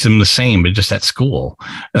treats him the same, but just at school.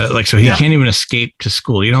 So he can't even escape to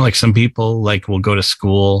school. You know, like some people like will go to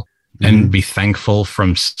school and be thankful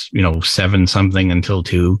from 7 something until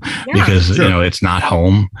 2 because it's not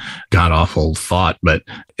home. God awful thought, but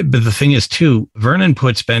the thing is too, Vernon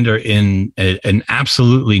puts Bender in an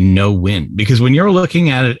absolutely no win, because when you're looking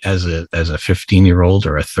at it as a 15-year-old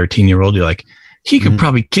or a 13-year-old, you're like, he could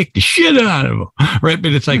probably kick the shit out of him, right?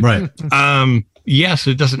 But it's like, yes,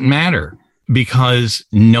 it doesn't matter, because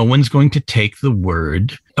no one's going to take the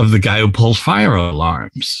word of the guy who pulls fire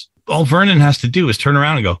alarms. All Vernon has to do is turn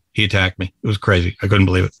around and go, he attacked me. It was crazy. I couldn't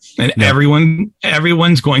believe it. And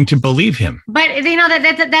everyone's going to believe him. But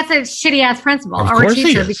that's a shitty ass principal or a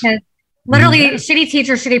teacher, because literally shitty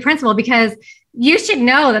teacher, shitty principal, because you should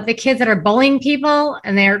know that the kids that are bullying people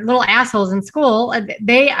and they're little assholes in school,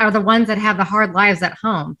 they are the ones that have the hard lives at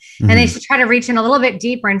home. And they should try to reach in a little bit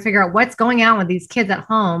deeper and figure out what's going on with these kids at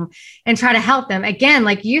home and try to help them. Again,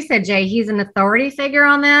 like you said, Jay, he's an authority figure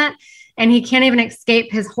on that. And he can't even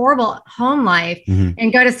escape his horrible home life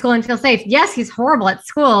and go to school and feel safe. Yes, he's horrible at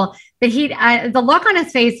school, but the look on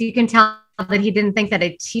his face, you can tell that he didn't think that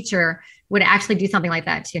a teacher would actually do something like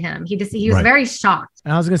that to him. He was very shocked.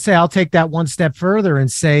 And I was going to say, I'll take that one step further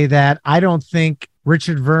and say that I don't think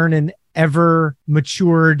Richard Vernon ever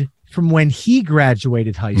matured from when he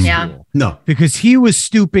graduated high school. Yeah. No, because he was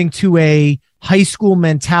stooping to a high school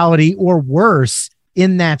mentality or worse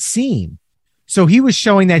in that scene. So he was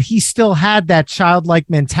showing that he still had that childlike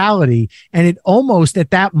mentality, and it almost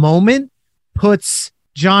at that moment puts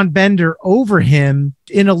John Bender over him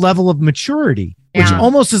in a level of maturity, which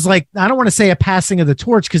almost is like, I don't want to say a passing of the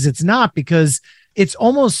torch, because it's not, because it's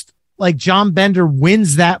almost like John Bender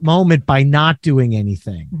wins that moment by not doing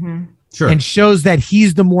anything. Sure. And shows that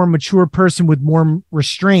he's the more mature person with more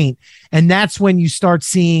restraint. And that's when you start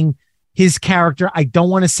seeing his character, I don't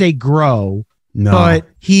want to say grow, but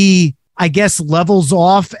he, I guess, levels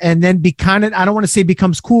off and then I don't want to say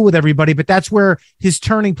becomes cool with everybody, but that's where his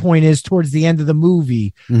turning point is towards the end of the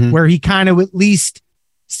movie, where he kind of at least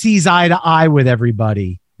sees eye to eye with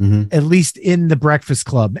everybody, at least in the Breakfast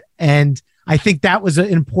Club. And I think that was an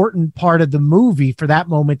important part of the movie for that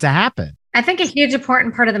moment to happen. I think a huge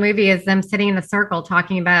important part of the movie is them sitting in a circle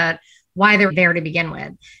talking about why they're there to begin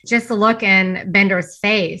with. Just the look in Bender's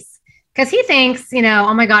face. Because he thinks,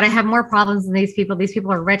 oh my God, I have more problems than these people. These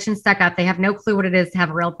people are rich and stuck up. They have no clue what it is to have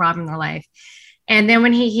a real problem in their life. And then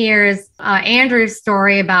when he hears Andrew's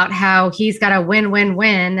story about how he's got a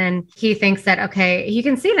win-win-win, and he thinks that, okay, you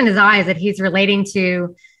can see it in his eyes that he's relating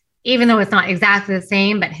to, even though it's not exactly the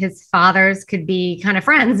same, but his fathers could be kind of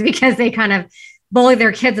friends because they kind of bully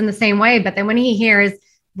their kids in the same way. But then when he hears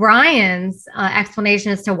Brian's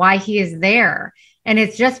explanation as to why he is there, and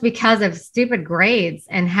it's just because of stupid grades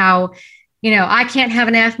and how, I can't have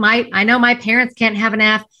an F. I know my parents can't have an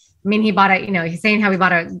F. I mean, he's saying how he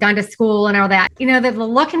bought a gun to school and all that. The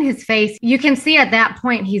look in his face, you can see at that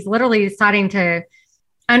point, he's literally starting to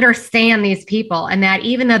understand these people, and that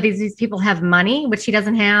even though these people have money, which he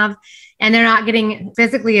doesn't have, and they're not getting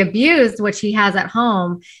physically abused, which he has at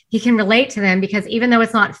home, he can relate to them, because even though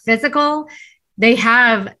it's not physical, they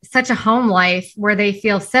have such a home life where they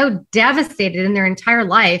feel so devastated in their entire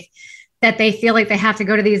life that they feel like they have to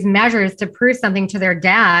go to these measures to prove something to their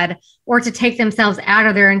dad, or to take themselves out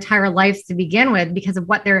of their entire lives to begin with, because of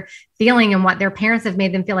what they're feeling and what their parents have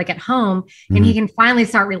made them feel like at home. And he can finally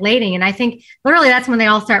start relating. And I think literally that's when they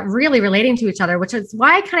all start really relating to each other, which is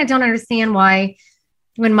why I kind of don't understand why,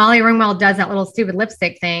 when Molly Ringwald does that little stupid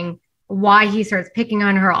lipstick thing, why he starts picking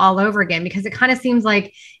on her all over again, because it kind of seems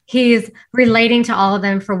like he's relating to all of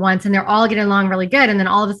them for once and they're all getting along really good. And then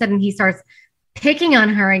all of a sudden he starts picking on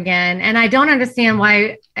her again. And I don't understand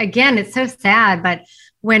why. Again, it's so sad. But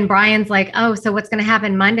when Brian's like, oh, so what's going to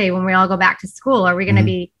happen Monday when we all go back to school? Are we going to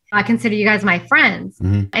be, I consider you guys my friends.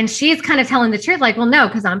 And she's kind of telling the truth, like, well, no,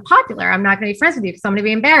 because I'm popular. I'm not going to be friends with you because I'm going to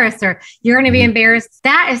be embarrassed, or you're going to be embarrassed.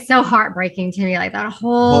 That is so heartbreaking to me. Like that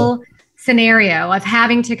whole scenario of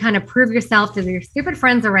having to kind of prove yourself to your stupid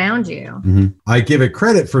friends around you. I give it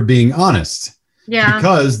credit for being honest. Yeah.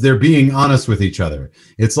 Because they're being honest with each other.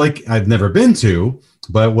 It's like, I've never been to,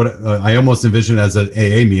 but what I almost envisioned as an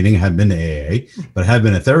AA meeting, I hadn't been to AA, but had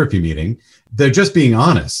been a therapy meeting. They're just being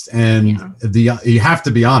honest. And you have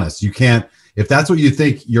to be honest. You can't, if that's what you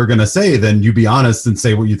think you're going to say, then you be honest and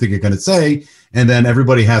say what you think you're going to say. And then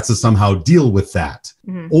everybody has to somehow deal with that.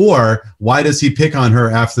 Or why does he pick on her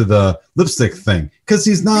after the lipstick thing? Because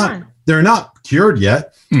they're not cured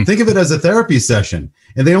yet. Think of it as a therapy session,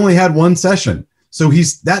 and they only had one session. So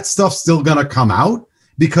that stuff's still going to come out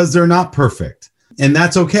because they're not perfect. And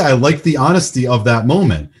that's okay. I like the honesty of that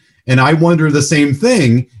moment. And I wonder the same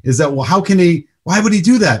thing is that, well, how can he Why would he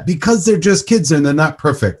do that? Because they're just kids and they're not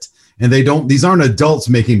perfect. And these aren't adults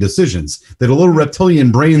making decisions. Their little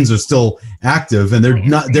reptilian brains are still active, and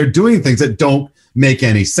they're doing things that don't make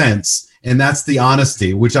any sense. And that's the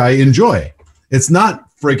honesty, which I enjoy. It's not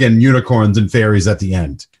friggin' unicorns and fairies at the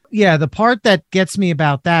end. Yeah, the part that gets me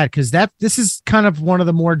about that, because this is kind of one of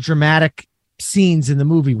the more dramatic scenes in the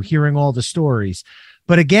movie, hearing all the stories.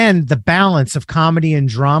 But again, the balance of comedy and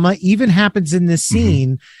drama even happens in this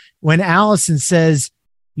scene when Allison says,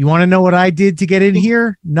 "You want to know what I did to get in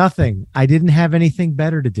here? Nothing. I didn't have anything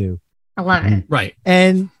better to do." I love it. Right.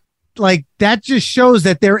 And like, that just shows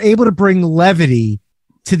that they're able to bring levity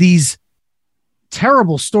to these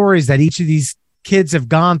terrible stories that each of these kids have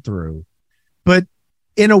gone through. But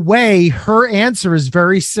in a way, her answer is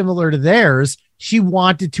very similar to theirs. She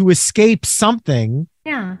wanted to escape something.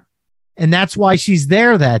 Yeah. And that's why she's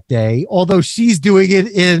there that day, although she's doing it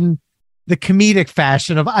in the comedic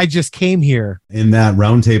fashion of, I just came here. In that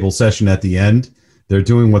roundtable session at the end, they're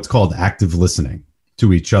doing what's called active listening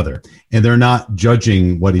to each other. And they're not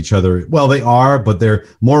judging what each other, well, they are, but they're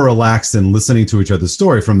more relaxed in listening to each other's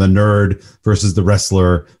story, from the nerd versus the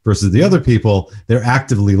wrestler versus the other people. They're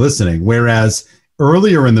actively listening. Whereas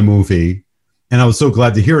earlier in the movie, and I was so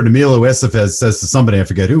glad to hear it, Emilio Estevez says to somebody, I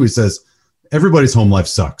forget who, he says, everybody's home life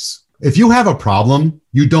sucks. If you have a problem,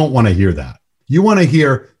 you don't want to hear that. You want to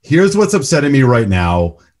hear, here's what's upsetting me right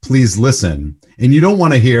now. Please listen. And you don't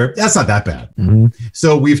want to hear, that's not that bad. Mm-hmm.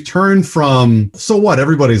 So we've turned from, so what,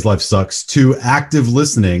 everybody's life sucks, to active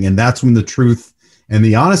listening. And that's when the truth and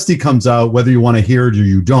the honesty comes out, whether you want to hear it or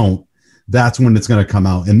you don't. That's when it's going to come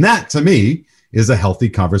out. And that, to me, is a healthy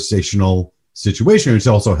conversational situation, which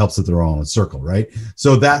also helps that they're all in a circle, right?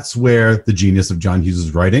 So that's where the genius of John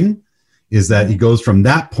Hughes' writing is, that he goes from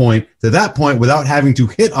that point to that point without having to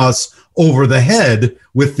hit us over the head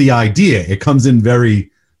with the idea. It comes in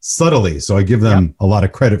very subtly. So I give them a lot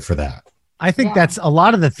of credit for that. I think that's a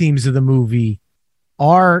lot of the themes of the movie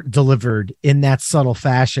are delivered in that subtle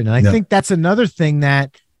fashion. And I think that's another thing,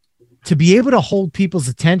 that to be able to hold people's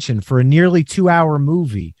attention for a nearly 2-hour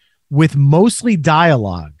movie with mostly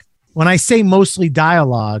dialogue. When I say mostly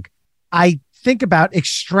dialogue, I think about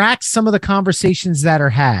extract some of the conversations that are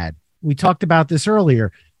had. We talked about this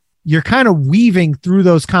earlier. You're kind of weaving through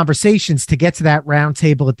those conversations to get to that round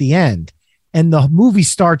table at the end. And the movie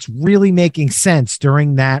starts really making sense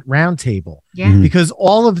during that round table, because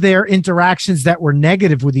all of their interactions that were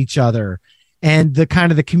negative with each other and the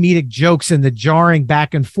kind of the comedic jokes and the jarring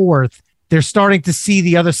back and forth, they're starting to see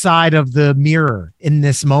the other side of the mirror in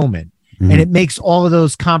this moment. And it makes all of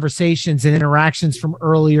those conversations and interactions from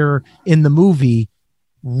earlier in the movie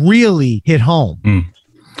really hit home.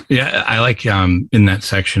 Yeah, I like in that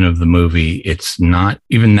section of the movie, it's not,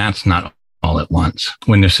 even that's not all at once.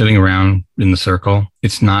 When they're sitting around in the circle,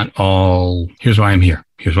 it's not all, here's why I'm here.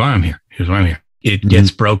 Here's why I'm here. Here's why I'm here. It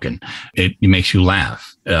gets broken. It makes you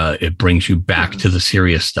laugh. It brings you back to the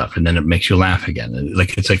serious stuff, and then it makes you laugh again.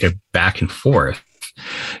 Like, it's like a back and forth.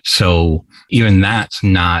 So even that's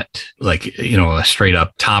not like, you know, a straight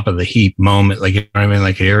up top of the heap moment. Like, you know what I mean?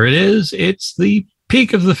 Like, here it is. It's the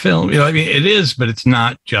peak of the film. You know, I mean, it is, but it's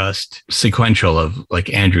not just sequential of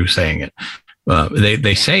like Andrew saying it.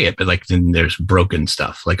 They say it, but like then there's broken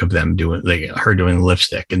stuff, like of them doing, like her doing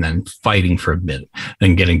lipstick and then fighting for a bit,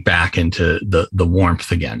 then getting back into the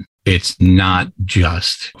warmth again. It's not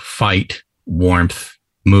just fight, warmth,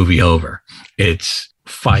 movie over. It's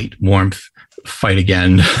fight, warmth, fight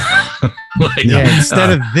again. Like,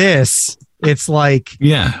 instead of this, it's like,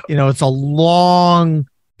 you know, it's a long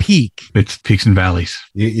peak. It's peaks and valleys.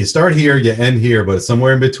 You start here, you end here, but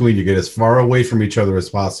somewhere in between, you get as far away from each other as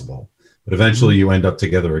possible. But eventually you end up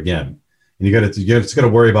together again. And you just got to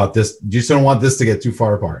worry about this. You just don't want this to get too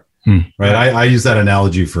far apart. Right. I use that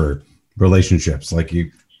analogy for relationships. Like,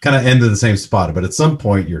 you kind of end in the same spot, but at some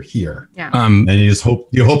point you're here. And you just hope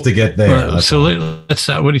to get there. So let's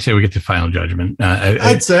what do you say we get to final judgment?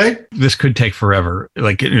 I'd say this could take forever.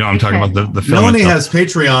 Like, you know, I'm talking about the film. Melanie has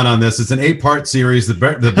Patreon on this. It's an 8-part series, the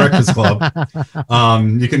Breakfast Club.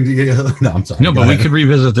 You can no, I'm sorry. No, but we could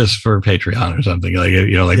revisit this for Patreon or something. Like,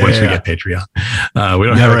 you know, like once we get Patreon. We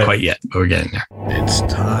don't have it quite yet, but we're getting there. It's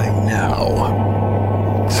time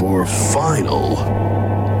now for final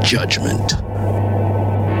judgment.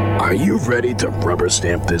 Are you ready to rubber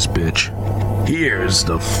stamp this bitch? Here's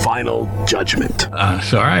the final judgment.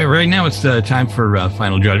 So, all right, right now it's time for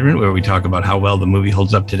final judgment, where we talk about how well the movie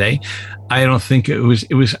holds up today. I don't think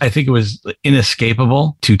I think it was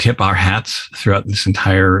inescapable to tip our hats throughout this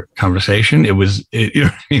entire conversation. It was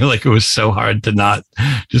so hard to not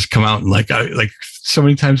just come out and like so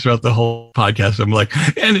many times throughout the whole podcast, I'm like,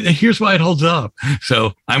 and here's why it holds up.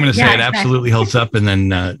 So I'm going to say it absolutely holds up. And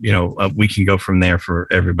then, we can go from there for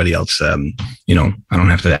everybody else. I don't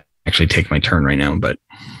have to actually take my turn right now, but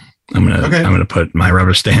I'm going to put my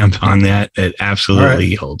rubber stamp on that. It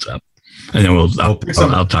absolutely holds up. And then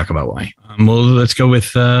I'll talk about why. Let's go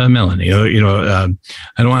with Melanie. I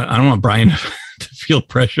don't want Brian to feel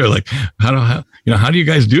pressure. Like how do you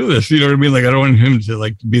guys do this? You know what I mean? Like I don't want him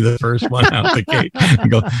to be the first one out the gate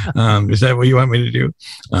and go, is that what you want me to do?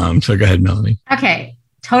 So go ahead, Melanie. Okay.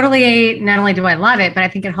 Totally. Not only do I love it, but I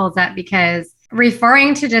think it holds up because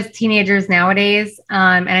referring to just teenagers nowadays.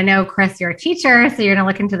 And I know, Chris, you're a teacher, so you're going to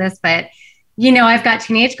look into this, but I've got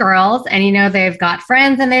teenage girls and, they've got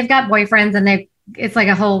friends and they've got boyfriends and it's like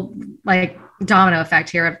a whole domino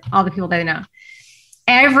effect here of all the people they know.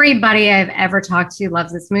 Everybody I've ever talked to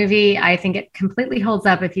loves this movie. I think it completely holds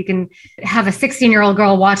up. If you can have a 16-year-old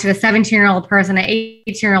girl watch it, a 17-year-old person, an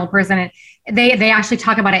 18-year-old person, they actually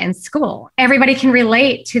talk about it in school. Everybody can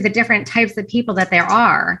relate to the different types of people that there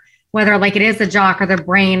are, whether it is the jock or the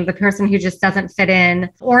brain, the person who just doesn't fit in,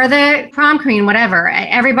 or the prom queen, whatever.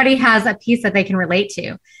 Everybody has a piece that they can relate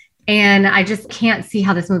to. And I just can't see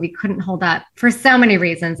how this movie couldn't hold up for so many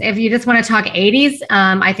reasons. If you just want to talk 80s,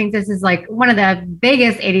 I think this is one of the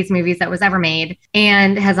biggest 80s movies that was ever made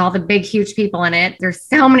and has all the big, huge people in it. There's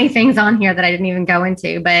so many things on here that I didn't even go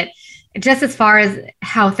into, but just as far as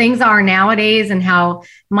how things are nowadays and how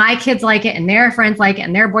my kids like it and their friends like it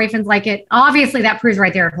and their boyfriends like it, obviously that proves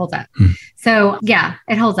right there it holds up. So yeah,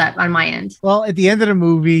 it holds up on my end. Well, at the end of the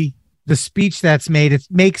movie, the speech that's made, it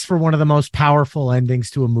makes for one of the most powerful endings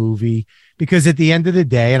to a movie, because at the end of the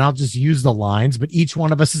day, and I'll just use the lines, but each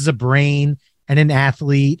one of us is a brain and an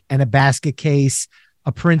athlete and a basket case,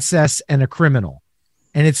 a princess and a criminal.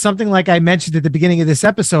 And it's something like I mentioned at the beginning of this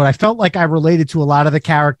episode. I felt like I related to a lot of the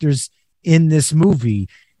characters in this movie.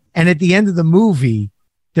 And at the end of the movie,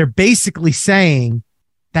 they're basically saying,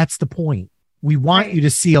 that's the point. We want you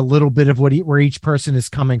to see a little bit of where each person is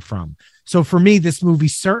coming from. So for me, this movie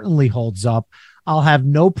certainly holds up. I'll have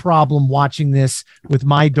no problem watching this with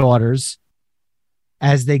my daughters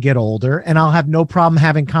as they get older. And I'll have no problem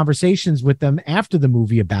having conversations with them after the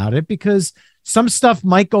movie about it, because some stuff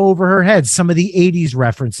might go over her head. Some of the 80s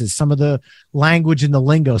references, some of the language and the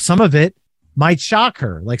lingo, some of it might shock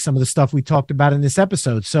her, like some of the stuff we talked about in this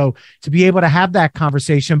episode. So to be able to have that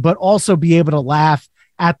conversation, but also be able to laugh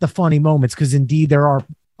at the funny moments, because indeed there are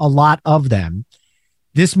a lot of them.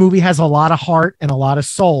 This movie has a lot of heart and a lot of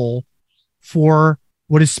soul for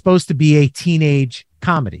what is supposed to be a teenage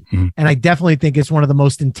comedy. And I definitely think it's one of the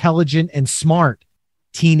most intelligent and smart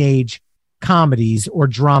teenage comedies, or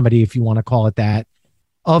dramedy, if you want to call it that,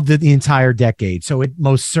 of the entire decade. So it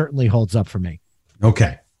most certainly holds up for me.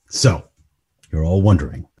 Okay. So you're all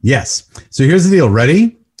wondering. Yes. So here's the deal.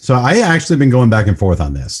 Ready? So I actually been going back and forth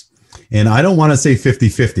on this, and I don't want to say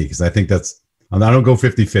 50-50 because I think I don't go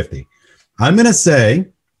 50-50. I'm going to say,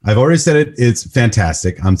 I've already said it. It's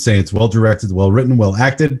fantastic. I'm saying it's well directed, well written, well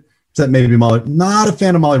acted. Except maybe Molly, not a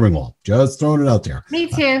fan of Molly Ringwald. Just throwing it out there. Me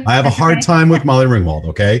too. I have a hard time with Molly Ringwald.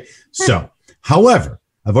 Okay. So, however,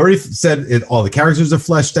 I've already said it. All the characters are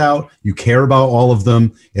fleshed out. You care about all of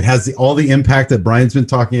them. It has all the impact that Brian's been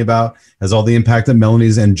talking about, has all the impact that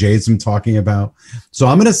Melanie's and Jade's been talking about. So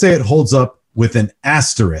I'm going to say it holds up with an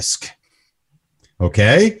asterisk.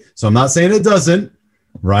 Okay. So I'm not saying it doesn't,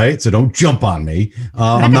 right? So don't jump on me.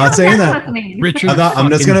 I'm not saying that. Richard, I'm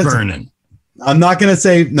just going to, I'm not going to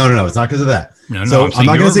say, no, it's not because of that. No, so I'm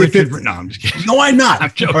not going to say 50. No, I'm just kidding. No, I'm not.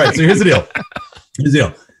 All right. So here's the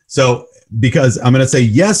deal. So, because I'm going to say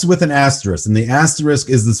yes with an asterisk, and the asterisk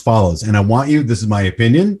is as follows. And I want you, this is my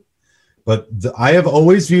opinion, but I have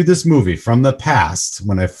always viewed this movie from the past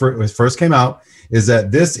when it first came out, is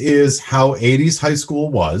that this is how 80s high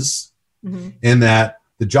school was, and that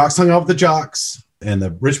the jocks hung out with the jocks and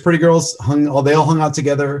the rich pretty girls they all hung out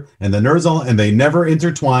together, and the nerds and they never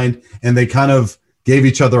intertwined, and they kind of gave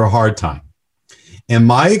each other a hard time. And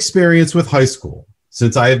my experience with high school,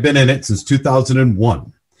 since I have been in it since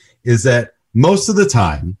 2001, is that most of the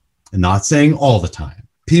time, and not saying all the time,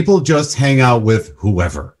 people just hang out with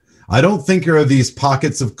whoever. I don't think there are these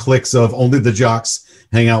pockets of cliques of only the jocks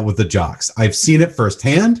hang out with the jocks. I've seen it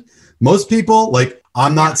firsthand. Most people,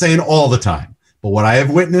 I'm not saying all the time, but what I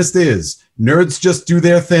have witnessed is nerds just do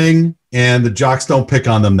their thing and the jocks don't pick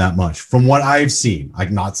on them that much from what I've seen.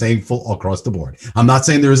 I'm not saying full across the board. I'm not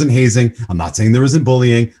saying there isn't hazing. I'm not saying there isn't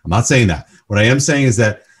bullying. I'm not saying that. What I am saying is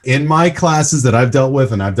that in my classes that I've dealt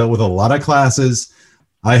with, and I've dealt with a lot of classes,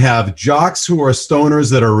 I have jocks who are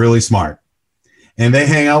stoners that are really smart. And they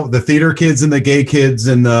hang out with the theater kids and the gay kids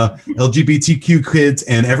and the LGBTQ kids,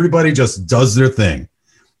 and everybody just does their thing.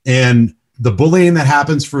 And the bullying that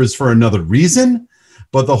happens is for another reason.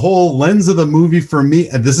 But the whole lens of the movie for me,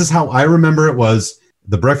 and this is how I remember it, was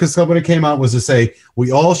The Breakfast Club when it came out, was to say,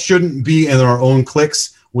 we all shouldn't be in our own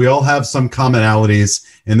cliques. We all have some commonalities,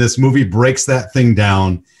 and this movie breaks that thing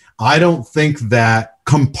down. I don't think that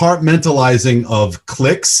compartmentalizing of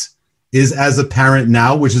cliques is as apparent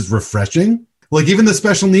now, which is refreshing. Like even the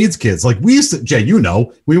special needs kids, like we used to, Jay,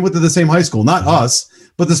 we went to the same high school, not us,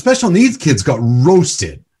 but the special needs kids got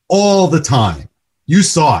roasted all the time. You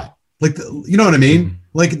saw it. Like, you know what I mean?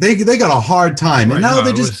 Like they got a hard time. And now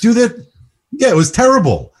they just do that. Yeah, it was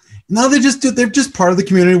terrible. Now they're just part of the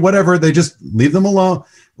community, whatever. They just leave them alone.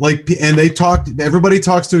 Like, and everybody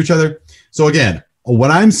talks to each other. So again,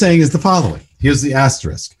 what I'm saying is the following. Here's the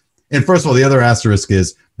asterisk. And first of all, the other asterisk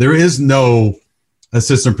is there is no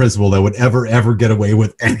assistant principal that would ever get away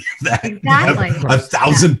with any of that. Exactly.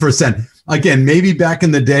 1,000%. Again, maybe back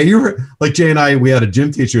in the day, you were like Jay and I, we had a gym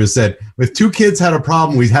teacher who said, if two kids had a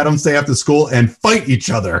problem, we had them stay after school and fight each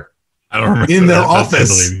other. I don't remember in their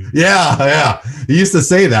office. Yeah. He used to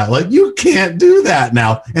say that. Like, you can't do that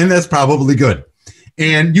now. And that's probably good.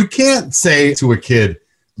 And you can't say to a kid,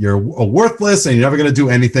 you're worthless and you're never going to do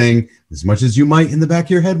anything, as much as you might in the back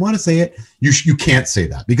of your head want to say it. You can't say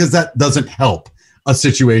that because that doesn't help a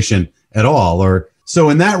situation at all. Or so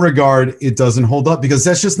in that regard, it doesn't hold up because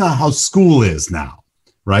that's just not how school is now.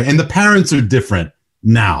 Right. And the parents are different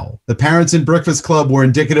now. The parents in Breakfast Club were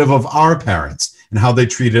indicative of our parents and how they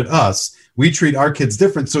treated us. We treat our kids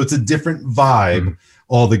different. So it's a different vibe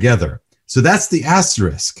altogether. So that's the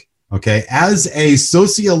asterisk. Okay. As a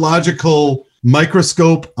sociological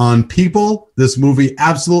microscope on people, this movie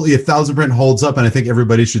absolutely 1,000% holds up. And I think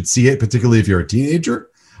everybody should see it, particularly if you're a teenager.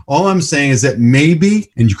 All I'm saying is that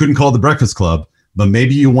maybe, and you couldn't call it The Breakfast Club, but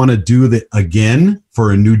maybe you want to do that again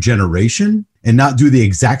for a new generation and not do the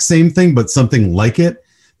exact same thing, but something like it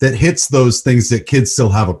that hits those things that kids still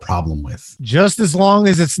have a problem with. Just as long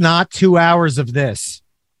as it's not 2 hours of this.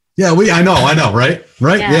 Yeah, I know, right?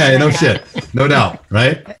 Yeah, no shit. No doubt,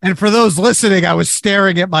 right? And for those listening, I was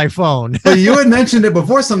staring at my phone. But you had mentioned it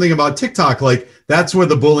before, something about TikTok, like that's where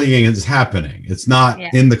the bullying is happening. It's not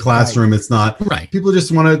in the classroom. Right. It's not. Right. People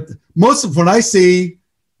just want to, most of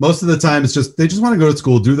the time, it's just, they just want to go to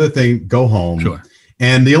school, do their thing, go home. Sure.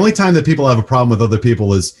 And the only time that people have a problem with other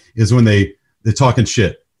people is when they're talking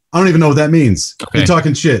shit. I don't even know what that means. Okay. They're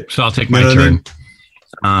talking shit. So I'll take my turn.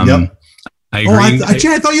 Yep. I agree.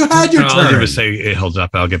 I thought you had your turn. I'll just say it holds up.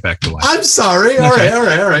 I'll get back to life. I'm sorry. All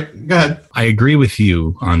right. Go ahead. I agree with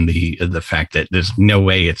you on the fact that there's no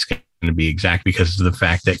way it's going to be exact because of the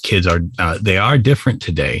fact that kids they are different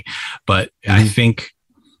today. But I think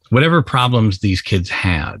whatever problems these kids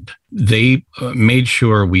had, they made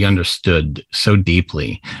sure we understood so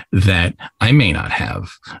deeply that I may not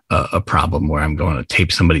have a problem where I'm going to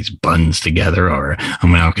tape somebody's buns together, or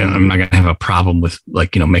I'm not going to have a problem with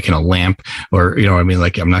making a lamp, or I'm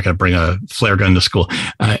not going to bring a flare gun to school.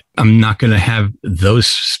 I'm not going to have those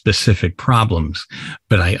specific problems,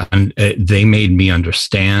 but they made me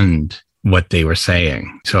understand what they were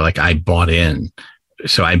saying. So I bought in.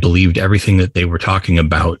 So I believed everything that they were talking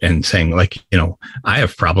about and saying, I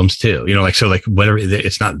have problems too, whatever,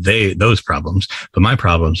 it's not those problems, but my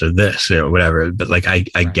problems are this or whatever. But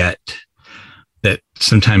I get that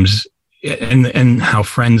sometimes, and how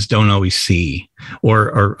friends don't always see,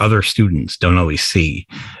 or other students don't always see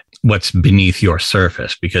what's beneath your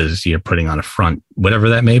surface because you're putting on a front, whatever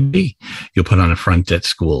that may be. You'll put on a front at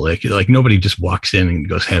school. Like nobody just walks in and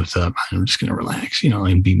goes, "Hey, what's up? I'm just going to relax,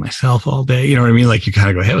 and be myself all day." You know what I mean? Like you kind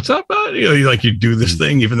of go, "Hey, what's up, bud?" You do this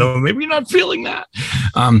thing, even though maybe you're not feeling that.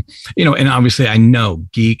 And obviously I know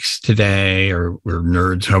geeks today or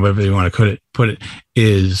nerds, however you want to put it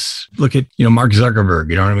is look at, Mark Zuckerberg,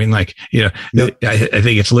 you know what I mean? I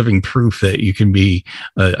think it's living proof that you can be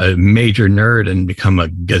a major nerd and become a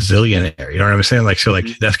gazillionaire. You know what I'm saying?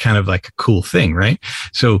 That's kind of like a cool thing, right?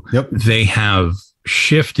 So they have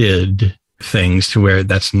shifted things to where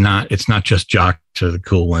it's not just jocks are the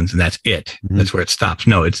cool ones and that's it. That's where it stops.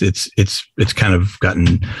 No, it's kind of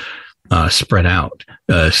gotten spread out.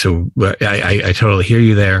 So I totally hear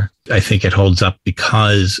you there. I think it holds up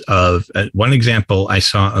because of one example. I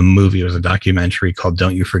saw a movie. It was a documentary called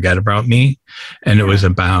 "Don't You Forget About Me," and it was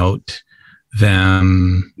about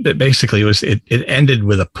them. Basically, it ended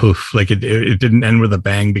with a poof. Like it didn't end with a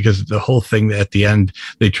bang, because the whole thing at the end,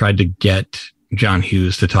 they tried to get John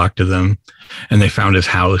Hughes to talk to them, and they found his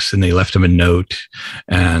house and they left him a note,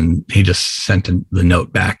 and he just sent the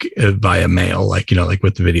note back via mail, like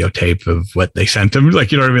with the videotape of what they sent him,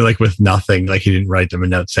 like, you know what I mean? Like with nothing, like he didn't write them a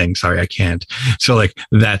note saying, sorry, I can't. So like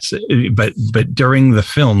that's, but during the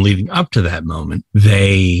film leading up to that moment,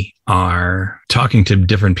 they are talking to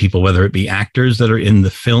different people, whether it be actors that are in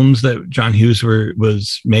the films that John Hughes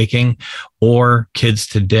was making, or kids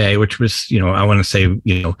today, which was, I want to say,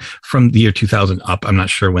 from the year 2000 up. I'm not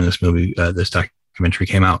sure when this movie, this documentary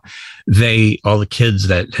came out. All the kids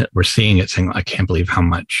that were seeing it saying, I can't believe how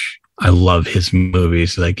much I love his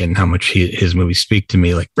movies, like, and how much his movies speak to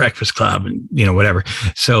me, like Breakfast Club and, whatever.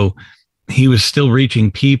 So he was still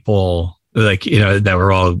reaching people like, that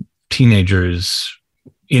were all teenagers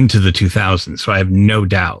into the 2000s. So I have no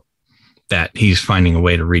doubt that he's finding a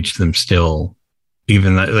way to reach them still,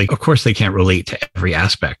 even like, of course they can't relate to every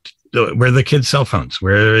aspect. Where are the kids' cell phones?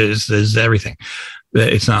 Where is everything?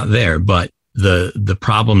 It's not there, but the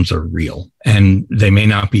problems are real, and they may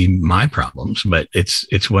not be my problems, but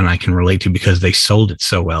it's one I can relate to because they sold it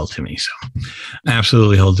so well to me. So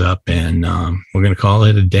absolutely holds up, and we're going to call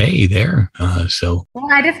it a day there. Well,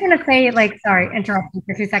 I just want to say, like, sorry, interrupt you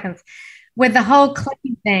for 2 seconds. With the whole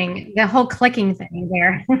clicking thing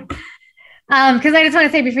there, because I just want to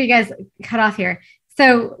say before you guys cut off here.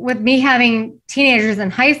 So with me having teenagers in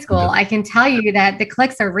high school, I can tell you that the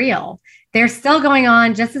clicks are real. They're still going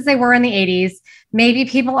on just as they were in the 80s. Maybe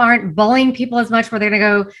people aren't bullying people as much where they're going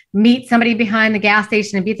to go meet somebody behind the gas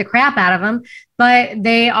station and beat the crap out of them, but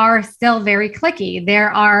they are still very clicky.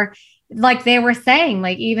 There are, like they were saying,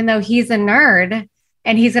 like, even though he's a nerd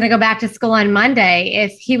and he's going to go back to school on Monday,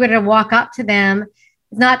 if he would have walked up to them,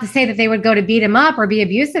 not to say that they would go to beat him up or be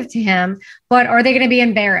abusive to him, but are they going to be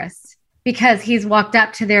embarrassed because he's walked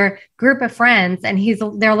up to their group of friends and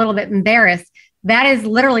they're a little bit embarrassed? That is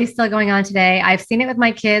literally still going on today. I've seen it with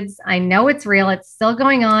my kids. I know it's real. It's still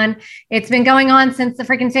going on. It's been going on since the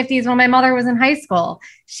freaking 50s when my mother was in high school.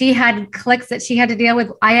 She had cliques that she had to deal with.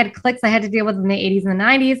 I had cliques I had to deal with in the 80s and the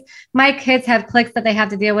 90s. My kids have cliques that they have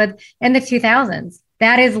to deal with in the 2000s.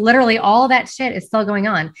 That is literally all that shit is still going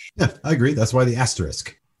on. Yeah, I agree. That's why the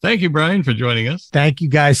asterisk. Thank you, Brian, for joining us. Thank you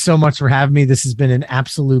guys so much for having me. This has been an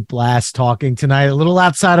absolute blast talking tonight. A little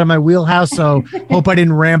outside of my wheelhouse, so hope I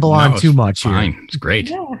didn't ramble on too much fine. here. It's great.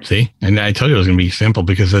 Yeah. See? And I told you it was going to be simple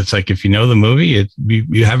because it's like if you know the movie,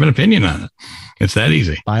 you have an opinion on it. It's that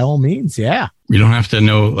easy. By all means, yeah. You don't have to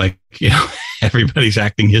know, like, everybody's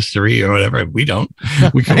acting history or whatever. We don't.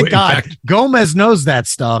 We can, Thank God. Gomez knows that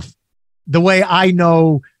stuff. The way I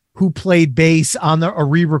know who played bass on a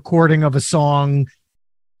re-recording of a song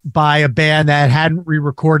by a band that hadn't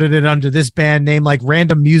re-recorded it under this band name, like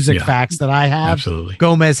random music facts that I have. Absolutely.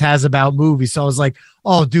 Gomez has about movies. So I was like,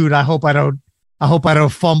 oh dude, I hope I don't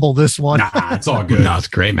fumble this one. Nah, it's all good. No, it's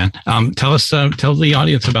great, man. Tell the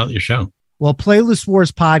audience about your show. Well, Playlist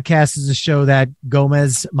Wars podcast is a show that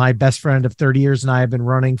Gomez, my best friend of 30 years, and I have been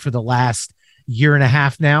running for the last year and a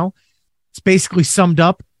half now. It's basically summed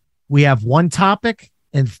up. We have one topic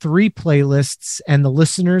and 3 playlists, and the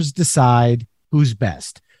listeners decide who's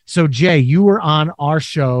best. So, Jay, you were on our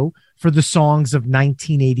show for the songs of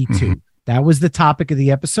 1982. Mm-hmm. That was the topic of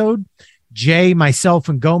the episode. Jay, myself,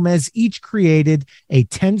 and Gomez each created a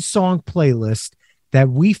 10-song playlist that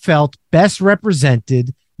we felt best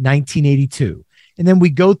represented 1982. And then we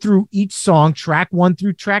go through each song, track 1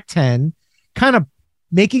 through track 10, kind of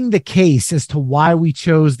making the case as to why we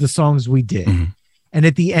chose the songs we did. Mm-hmm. And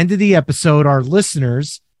at the end of the episode, our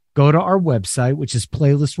listeners go to our website, which is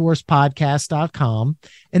playlistwarspodcast.com,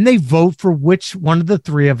 and they vote for which one of the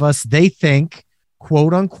 3 of us they think,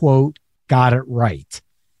 quote unquote, got it right.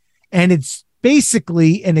 And it's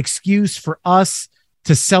basically an excuse for us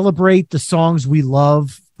to celebrate the songs we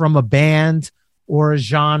love from a band or a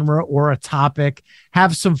genre or a topic,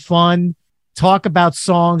 have some fun, talk about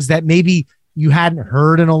songs that maybe you hadn't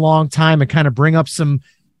heard in a long time, and kind of bring up some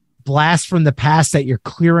blast from the past that you're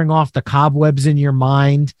clearing off the cobwebs in your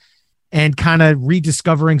mind and kind of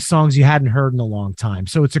rediscovering songs you hadn't heard in a long time.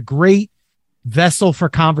 So it's a great vessel for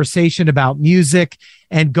conversation about music.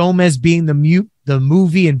 And Gomez, being the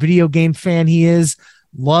movie and video game fan he is,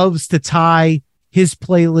 loves to tie his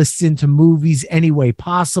playlists into movies any way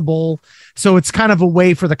possible. So it's kind of a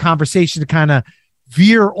way for the conversation to kind of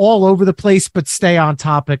veer all over the place, but stay on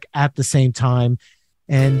topic at the same time.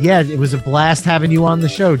 And yeah, it was a blast having you on the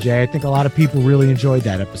show, Jay. I think a lot of people really enjoyed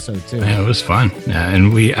that episode too. Yeah, it was fun.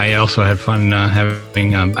 And I also had fun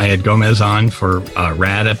having, I had Gomez on for a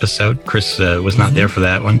Rad episode. Chris was not there for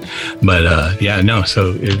that one, but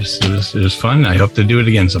so it was fun. I hope to do it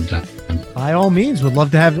again sometime. By all means, would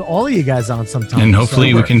love to have all of you guys on sometime. And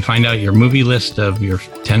hopefully we can find out your movie list of your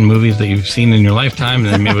 10 movies that you've seen in your lifetime,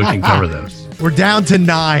 and then maybe we can cover those. We're down to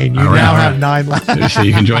 9. You now have 9 left. So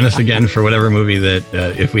you can join us again for whatever movie that,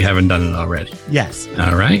 if we haven't done it already. Yes.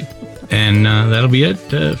 All right. And that'll be it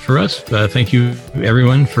for us. Thank you,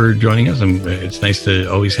 everyone, for joining us. And it's nice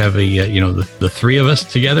to always have the three of us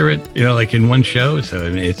together like in one show. So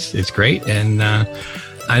it's great. And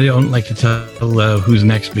I don't like to tell who's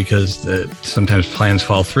next because sometimes plans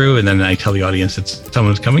fall through, and then I tell the audience that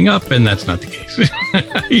someone's coming up, and that's not the case.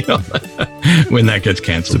 When that gets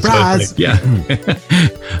canceled. Surprise! So, yeah.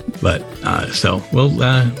 But so we'll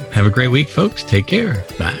have a great week, folks. Take care.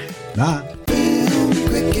 Bye. Bye.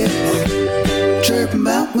 Chirp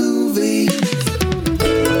about movies.